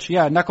different pitch.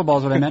 Yeah, knuckleball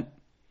is what I meant.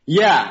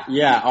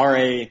 Yeah.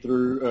 R.A.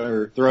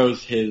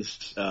 throws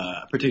his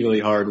particularly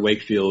hard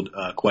Wakefield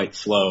quite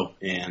slow,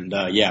 and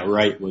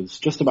Wright was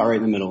just about right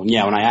in the middle. And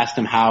yeah, when I asked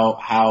him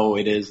how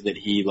it is that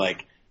he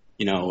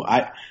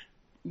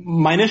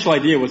my initial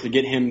idea was to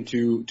get him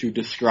to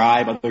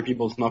describe other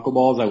people's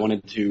knuckleballs. I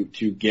wanted to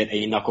get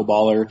a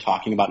knuckleballer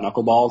talking about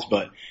knuckleballs,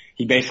 but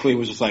he basically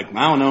was just like,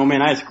 I don't know,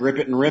 man, I just grip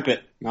it and rip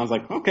it. And I was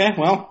like, okay,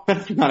 well,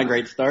 that's not a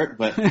great start,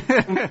 but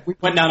we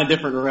went down a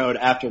different road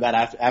after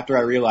that, after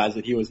I realized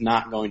that he was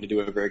not going to do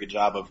a very good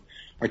job of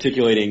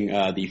articulating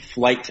the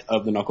flight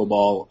of the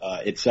knuckleball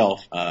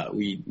itself.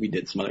 We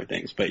did some other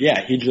things. But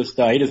yeah, he just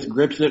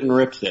grips it and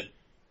rips it.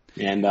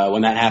 And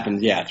when that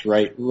happens, yeah, it's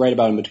right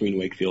about in between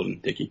Wakefield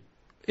and Dickey.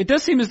 It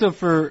does seem as though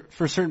for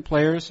certain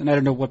players, and I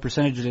don't know what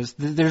percentage it is,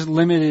 there's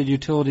limited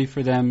utility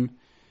for them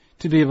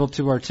to be able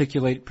to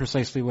articulate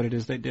precisely what it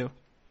is they do.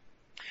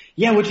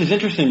 Yeah, which is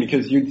interesting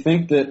because you'd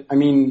think that, I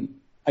mean,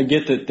 I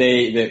get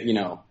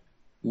that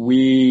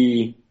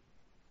we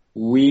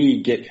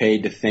get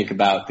paid to think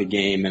about the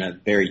game in a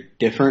very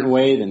different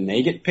way than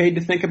they get paid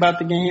to think about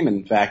the game.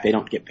 In fact, they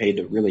don't get paid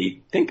to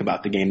really think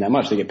about the game that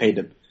much. They get paid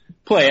to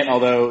play it,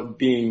 although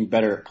being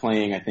better at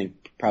playing, I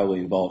think, probably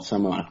involves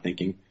some amount of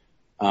thinking.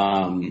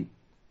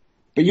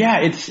 But yeah,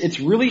 it's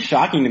really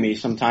shocking to me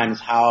sometimes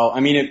how, I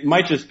mean, it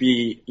might just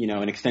be,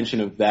 an extension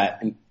of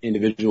that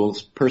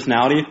individual's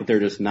personality, that they're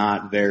just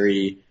not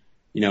very,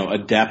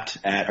 adept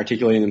at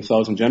articulating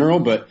themselves in general.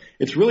 But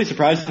it's really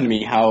surprising to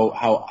me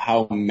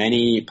how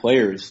many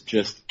players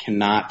just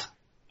cannot,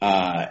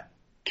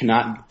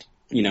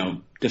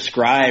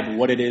 describe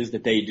what it is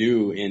that they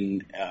do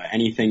in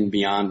anything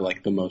beyond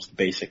like the most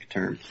basic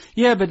terms.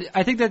 Yeah, but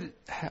I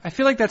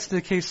feel like that's the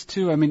case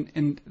too. I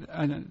mean,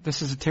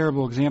 this is a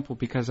terrible example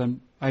because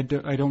I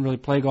don't really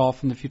play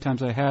golf, and the few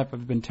times I have,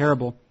 I've been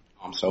terrible.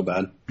 I'm so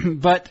bad.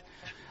 But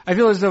I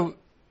feel as though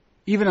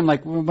even in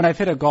like when I've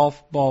hit a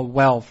golf ball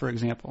well, for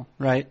example,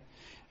 right?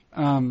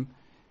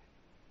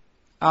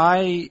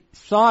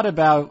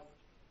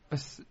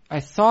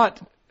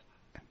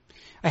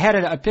 I had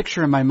a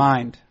picture in my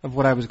mind of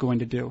what I was going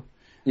to do,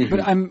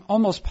 but I'm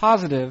almost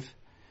positive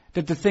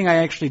that the thing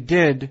I actually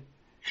did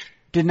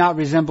not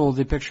resemble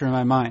the picture in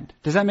my mind.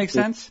 Does that make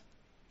sense?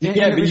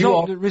 Yeah, but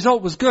the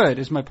result was good,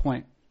 is my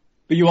point.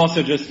 But you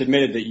also just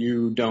admitted that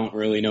you don't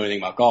really know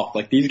anything about golf.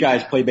 Like, these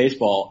guys play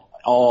baseball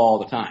all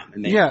the time,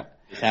 and they just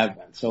have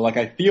been. So, like,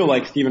 I feel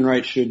like Stephen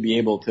Wright should be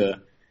able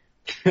to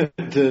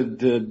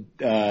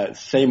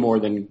say more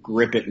than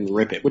grip it and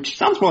rip it, which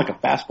sounds more like a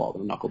fastball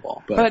than a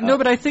knuckleball.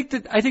 But I think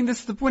this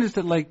is the point, is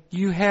that like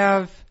you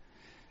have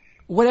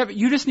whatever,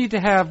 you just need to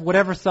have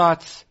whatever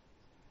thoughts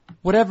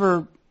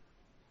lead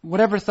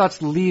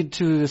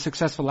to the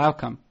successful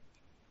outcome.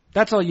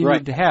 That's all you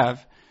need to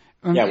have.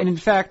 And in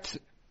fact,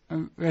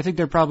 I think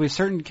there are probably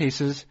certain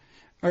cases.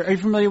 Are you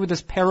familiar with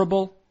this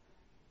parable?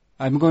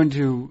 I'm going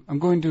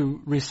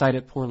to recite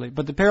it poorly,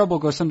 but the parable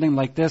goes something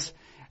like this.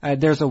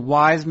 There's a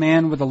wise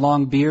man with a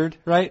long beard,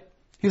 right?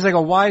 He's like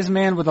a wise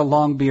man with a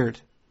long beard.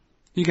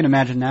 You can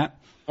imagine that.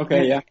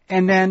 Okay, yeah.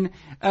 And then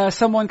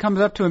someone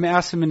comes up to him,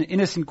 asks him an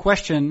innocent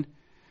question,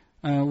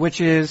 which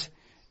is,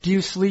 do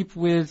you sleep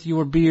with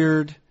your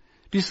beard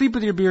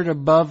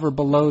above or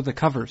below the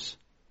covers?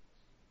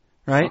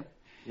 Right?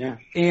 Yeah.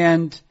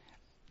 And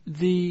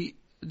the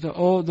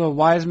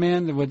wise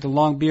man with the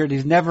long beard,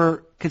 he's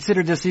never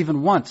considered this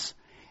even once.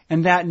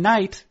 And that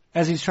night,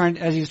 as he's trying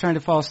to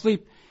fall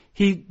asleep,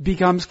 he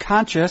becomes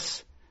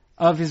conscious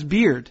of his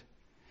beard,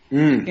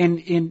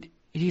 and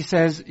he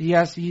says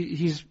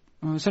he's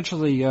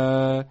essentially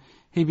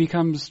he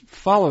becomes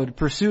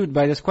pursued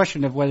by this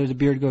question of whether the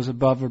beard goes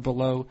above or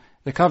below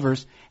the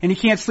covers, and he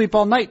can't sleep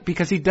all night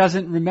because he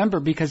doesn't remember,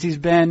 because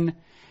it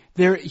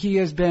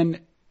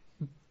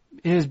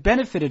has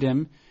benefited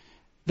him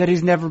that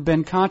he's never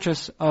been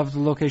conscious of the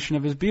location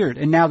of his beard,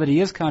 and now that he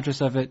is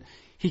conscious of it,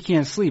 he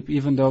can't sleep,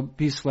 even though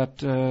he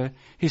slept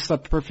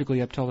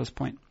perfectly up till this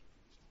point.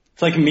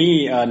 It's like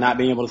me not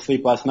being able to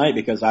sleep last night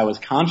because I was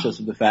conscious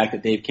of the fact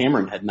that Dave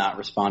Cameron had not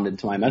responded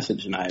to my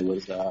message, and I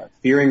was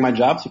fearing my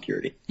job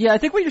security. Yeah, I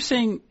think what you're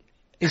saying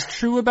is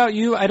true about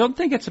you. I don't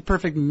think it's a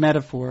perfect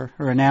metaphor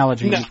or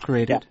analogy you've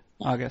created,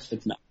 August.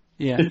 It's not.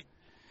 Yeah.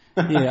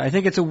 I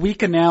think it's a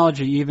weak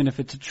analogy, even if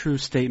it's a true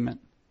statement.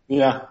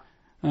 Yeah.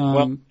 Well,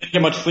 I didn't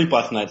get much sleep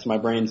last night, so my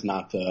brain's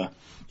not...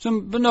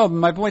 But no,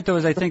 my point though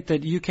is I think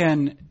that you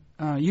can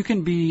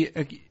be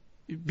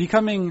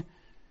becoming...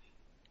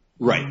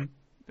 Right.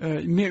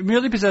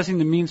 Merely possessing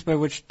the means by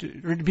which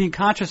or being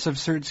conscious of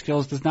certain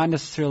skills does not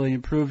necessarily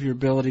improve your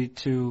ability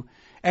to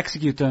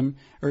execute them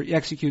or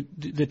execute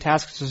the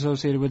tasks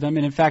associated with them,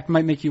 and in fact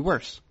might make you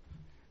worse.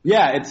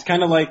 Yeah, it's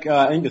kind of like,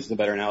 I think this is a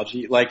better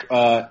analogy, like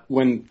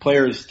when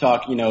players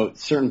talk,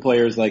 certain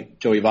players like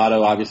Joey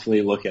Votto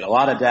obviously look at a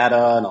lot of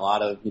data and a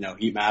lot of,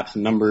 heat maps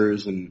and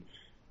numbers and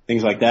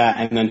things like that,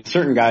 and then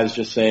certain guys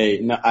just say,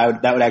 no,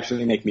 that would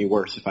actually make me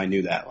worse if I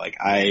knew that. Like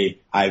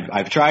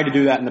I've tried to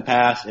do that in the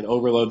past. It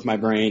overloads my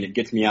brain. It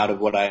gets me out of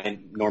what I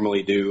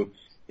normally do.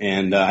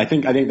 And I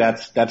think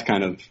that's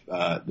kind of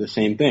the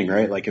same thing,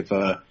 right? Like if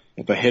a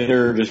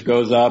hitter just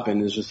goes up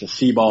and is just a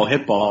C-ball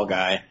hit ball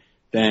guy,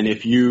 then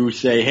if you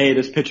say, hey,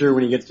 this pitcher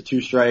when he gets to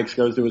 2 strikes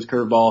goes to his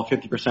curveball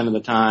 50% of the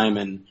time,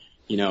 and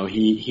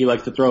he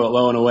likes to throw it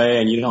low and away,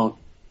 and you don't.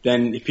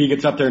 Then if he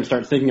gets up there and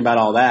starts thinking about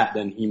all that,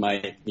 then he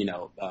might,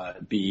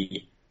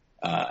 be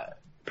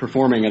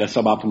performing at a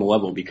suboptimal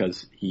level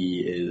because he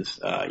is,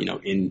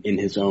 in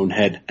his own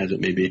head, as it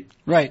may be.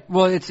 Right.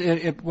 Well,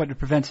 it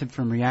prevents him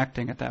from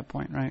reacting at that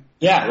point, right?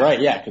 Yeah,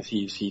 right. Yeah, because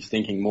he's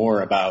thinking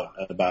more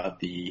about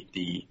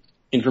the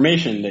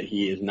information that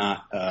he is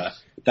not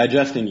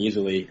digesting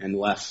easily, and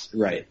less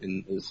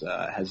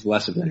has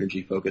less of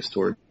energy focused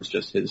towards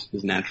just his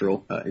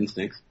natural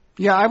instincts.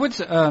 Yeah, I would.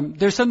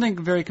 There's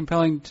something very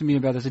compelling to me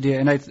about this idea,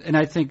 and I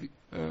think,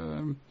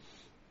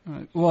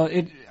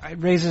 it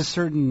raises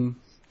certain,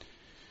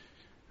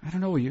 I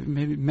don't know,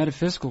 maybe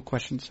metaphysical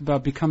questions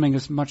about becoming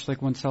as much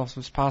like oneself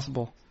as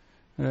possible.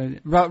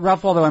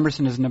 Ralph Waldo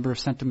Emerson has a number of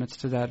sentiments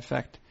to that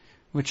effect,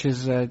 which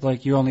is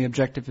like your only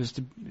objective is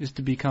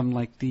to become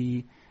like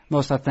the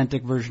most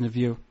authentic version of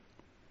you.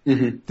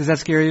 Mm-hmm. Does that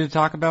scare you to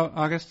talk about,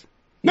 August?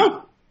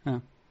 No.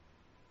 Oh.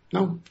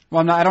 No.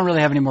 Well, I don't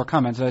really have any more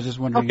comments. I was just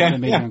wondering if it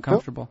made you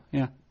uncomfortable.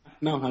 Nope. Yeah.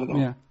 No, not at all.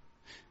 Yeah.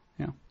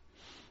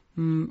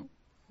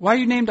 Why are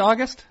you named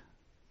August?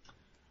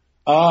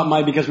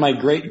 Because my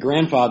great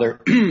grandfather,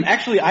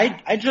 actually,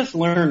 I just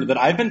learned that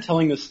I've been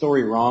telling this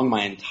story wrong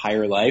my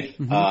entire life.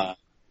 Mm-hmm.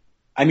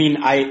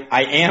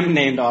 I am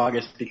named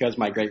August because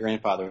my great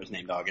grandfather was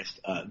named August.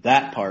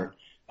 That part,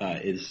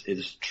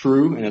 is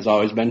true and has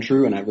always been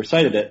true, and I've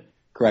recited it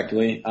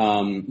correctly.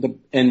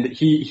 And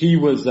he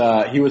was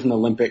an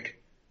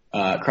Olympic,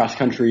 cross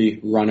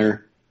country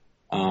runner.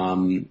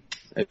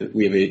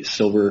 We have a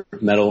silver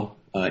medal,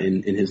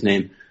 in his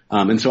name.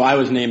 And so I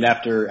was named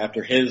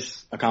after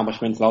his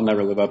accomplishments that I'll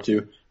never live up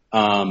to.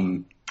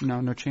 No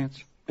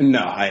chance.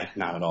 No,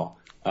 not at all.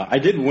 I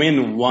did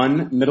win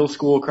one middle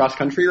school cross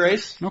country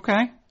race.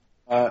 Okay.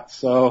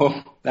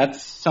 So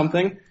that's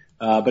something.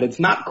 But it's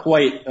not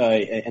quite,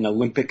 an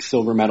Olympic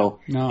silver medal.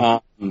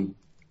 No.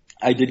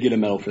 I did get a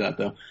medal for that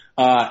though.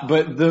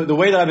 But the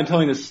way that I've been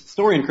telling this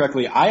story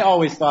incorrectly, I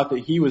always thought that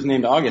he was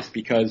named August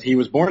because he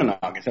was born in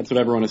August. That's what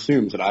everyone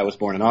assumes, that I was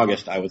born in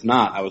August. I was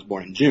not. I was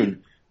born in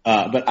June.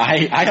 But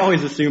I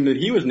always assumed that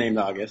he was named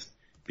August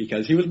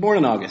because he was born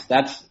in August.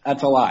 That's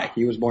a lie.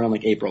 He was born in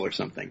like April or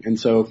something. And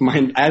so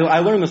I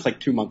learned this like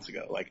 2 months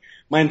ago. Like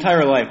my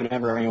entire life,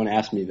 whenever anyone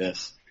asks me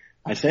this,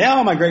 I say,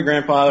 oh, my great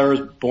grandfather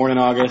was born in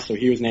August, so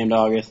he was named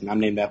August, and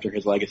I'm named after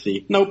his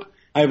legacy. Nope.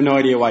 I have no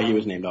idea why he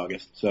was named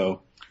August.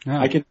 So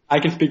I can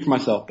speak for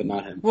myself, but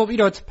not him. Well,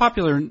 it's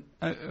popular.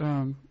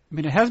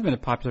 It has been a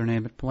popular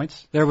name at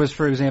points. There was,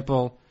 for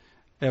example,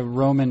 a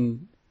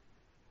Roman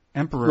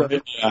emperor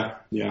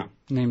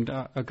named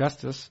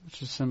Augustus,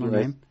 which is a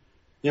similar name.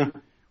 Yeah.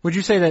 Would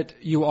you say that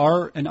you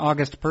are an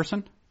August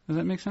person? Does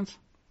that make sense?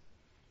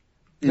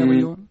 Is that what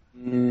you are?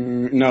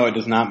 No, it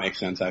does not make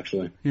sense,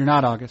 actually. You're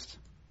not August.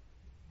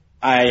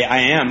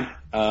 I am.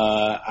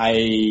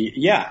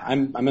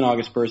 I'm an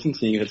August person,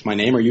 seeing as it's my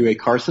name. Are you a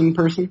Carson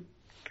person?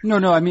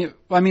 No. I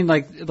mean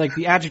like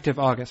the adjective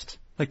August,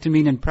 like to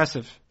mean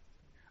impressive.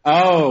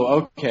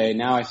 Oh, okay.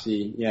 Now I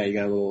see. Yeah, you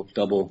got a little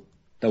double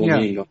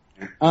meaning going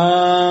there.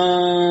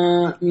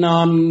 No,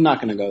 I'm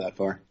not going to go that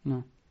far.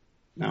 No.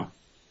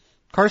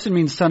 Carson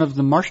means son of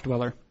the marsh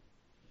dweller.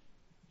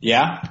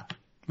 Yeah.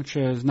 Which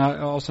is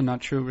also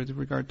not true with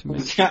regard to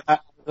me.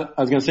 I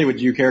was going to say,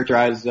 would you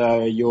characterize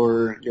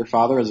your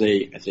father as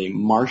a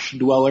marsh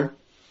dweller?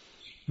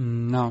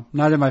 No,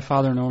 neither my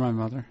father nor my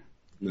mother.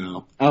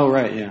 No. Oh,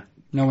 right, yeah.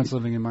 No one's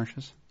living in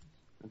marshes.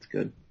 That's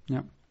good.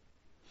 Yeah.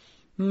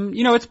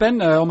 It's been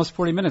almost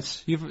 40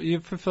 minutes.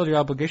 You've fulfilled your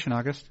obligation,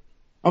 August.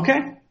 Okay.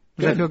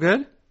 Does that feel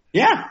good?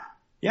 Yeah.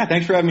 Yeah.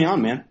 Thanks for having me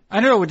on, man. I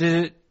know.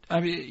 I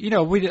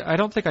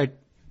don't think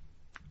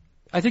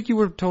I think you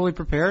were totally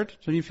prepared.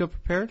 Did you feel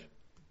prepared?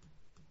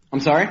 I'm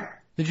sorry?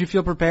 Did you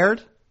feel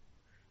prepared?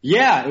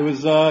 Yeah, it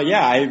was.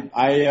 I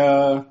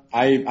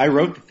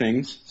wrote the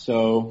things,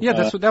 so. Yeah,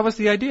 that was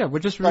the idea. We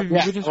just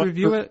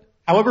review it.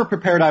 However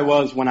prepared I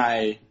was when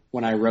I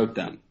wrote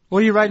them.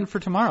 What are you writing for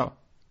tomorrow?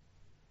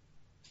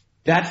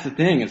 That's the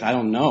thing, is I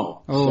don't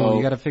know. Oh, so,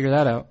 you got to figure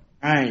that out.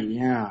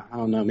 Yeah, I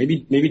don't know.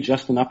 Maybe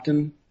Justin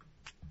Upton.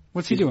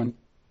 What's he doing?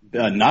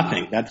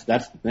 Nothing. That's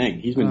the thing.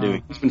 He's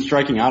been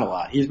striking out a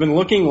lot. He's been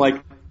looking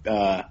like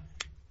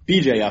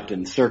BJ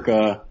Upton,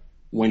 circa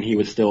when he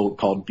was still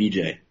called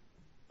BJ.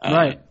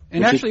 Right.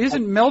 And actually,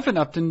 isn't Melvin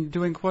Upton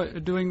doing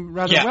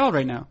rather well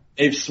right now?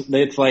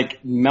 It's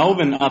like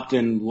Melvin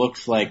Upton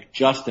looks like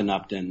Justin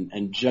Upton,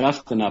 and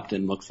Justin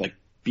Upton looks like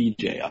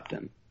BJ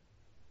Upton.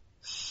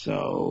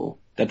 So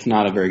that's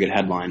not a very good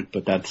headline,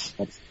 but that's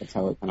how it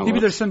kind of Maybe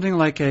looks. There's something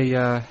like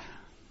a.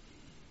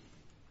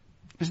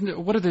 Isn't it?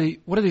 What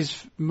are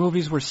these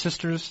movies where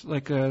sisters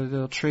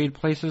they'll trade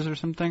places or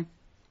something?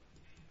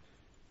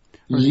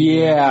 Or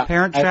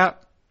Parent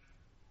Trap.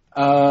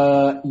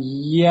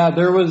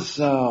 There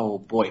was,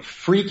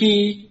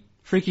 Freaky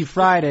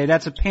Friday.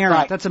 That's a parent.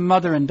 Right. That's a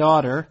mother and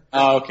daughter.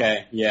 Oh,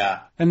 okay. Yeah.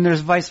 And there's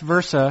Vice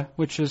Versa,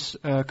 which is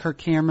Kirk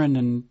Cameron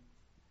and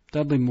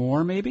Dudley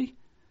Moore, maybe.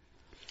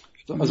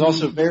 It was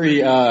also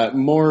very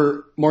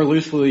more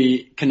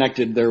loosely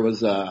connected. There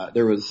was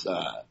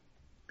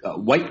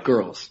White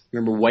Girls.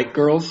 Remember White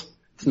Girls?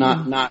 It's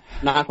not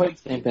quite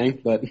the same thing,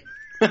 but.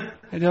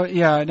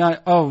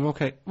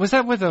 Okay. Was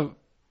that with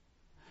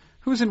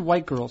who's in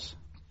White Girls?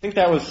 I think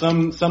that was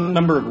some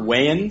number of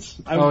weigh-ins.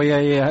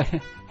 Yeah.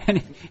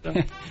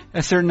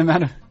 A certain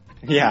amount of.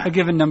 Yeah. A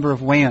given number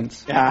of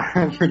weigh-ins. Yeah,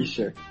 I'm pretty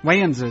sure.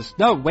 Weigh-inses.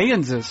 No,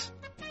 weigh-inses.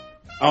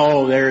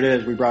 Oh, there it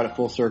is. We brought it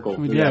full circle.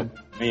 We did.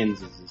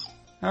 Weigh-inses.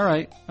 All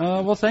right.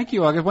 Well, thank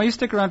you, August. Why don't you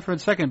stick around for a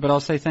second, but I'll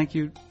say thank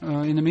you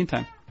in the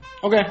meantime.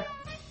 Okay.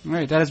 All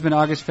right. That has been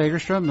August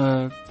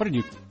Fagerstrom. What did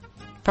you?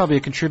 Probably a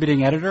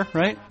contributing editor,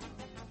 right?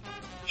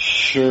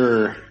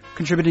 Sure.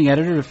 Contributing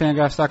editor to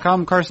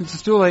Fangraphs.com. Carson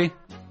Sestouli.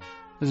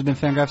 This has been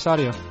Fangraphs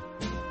Audio.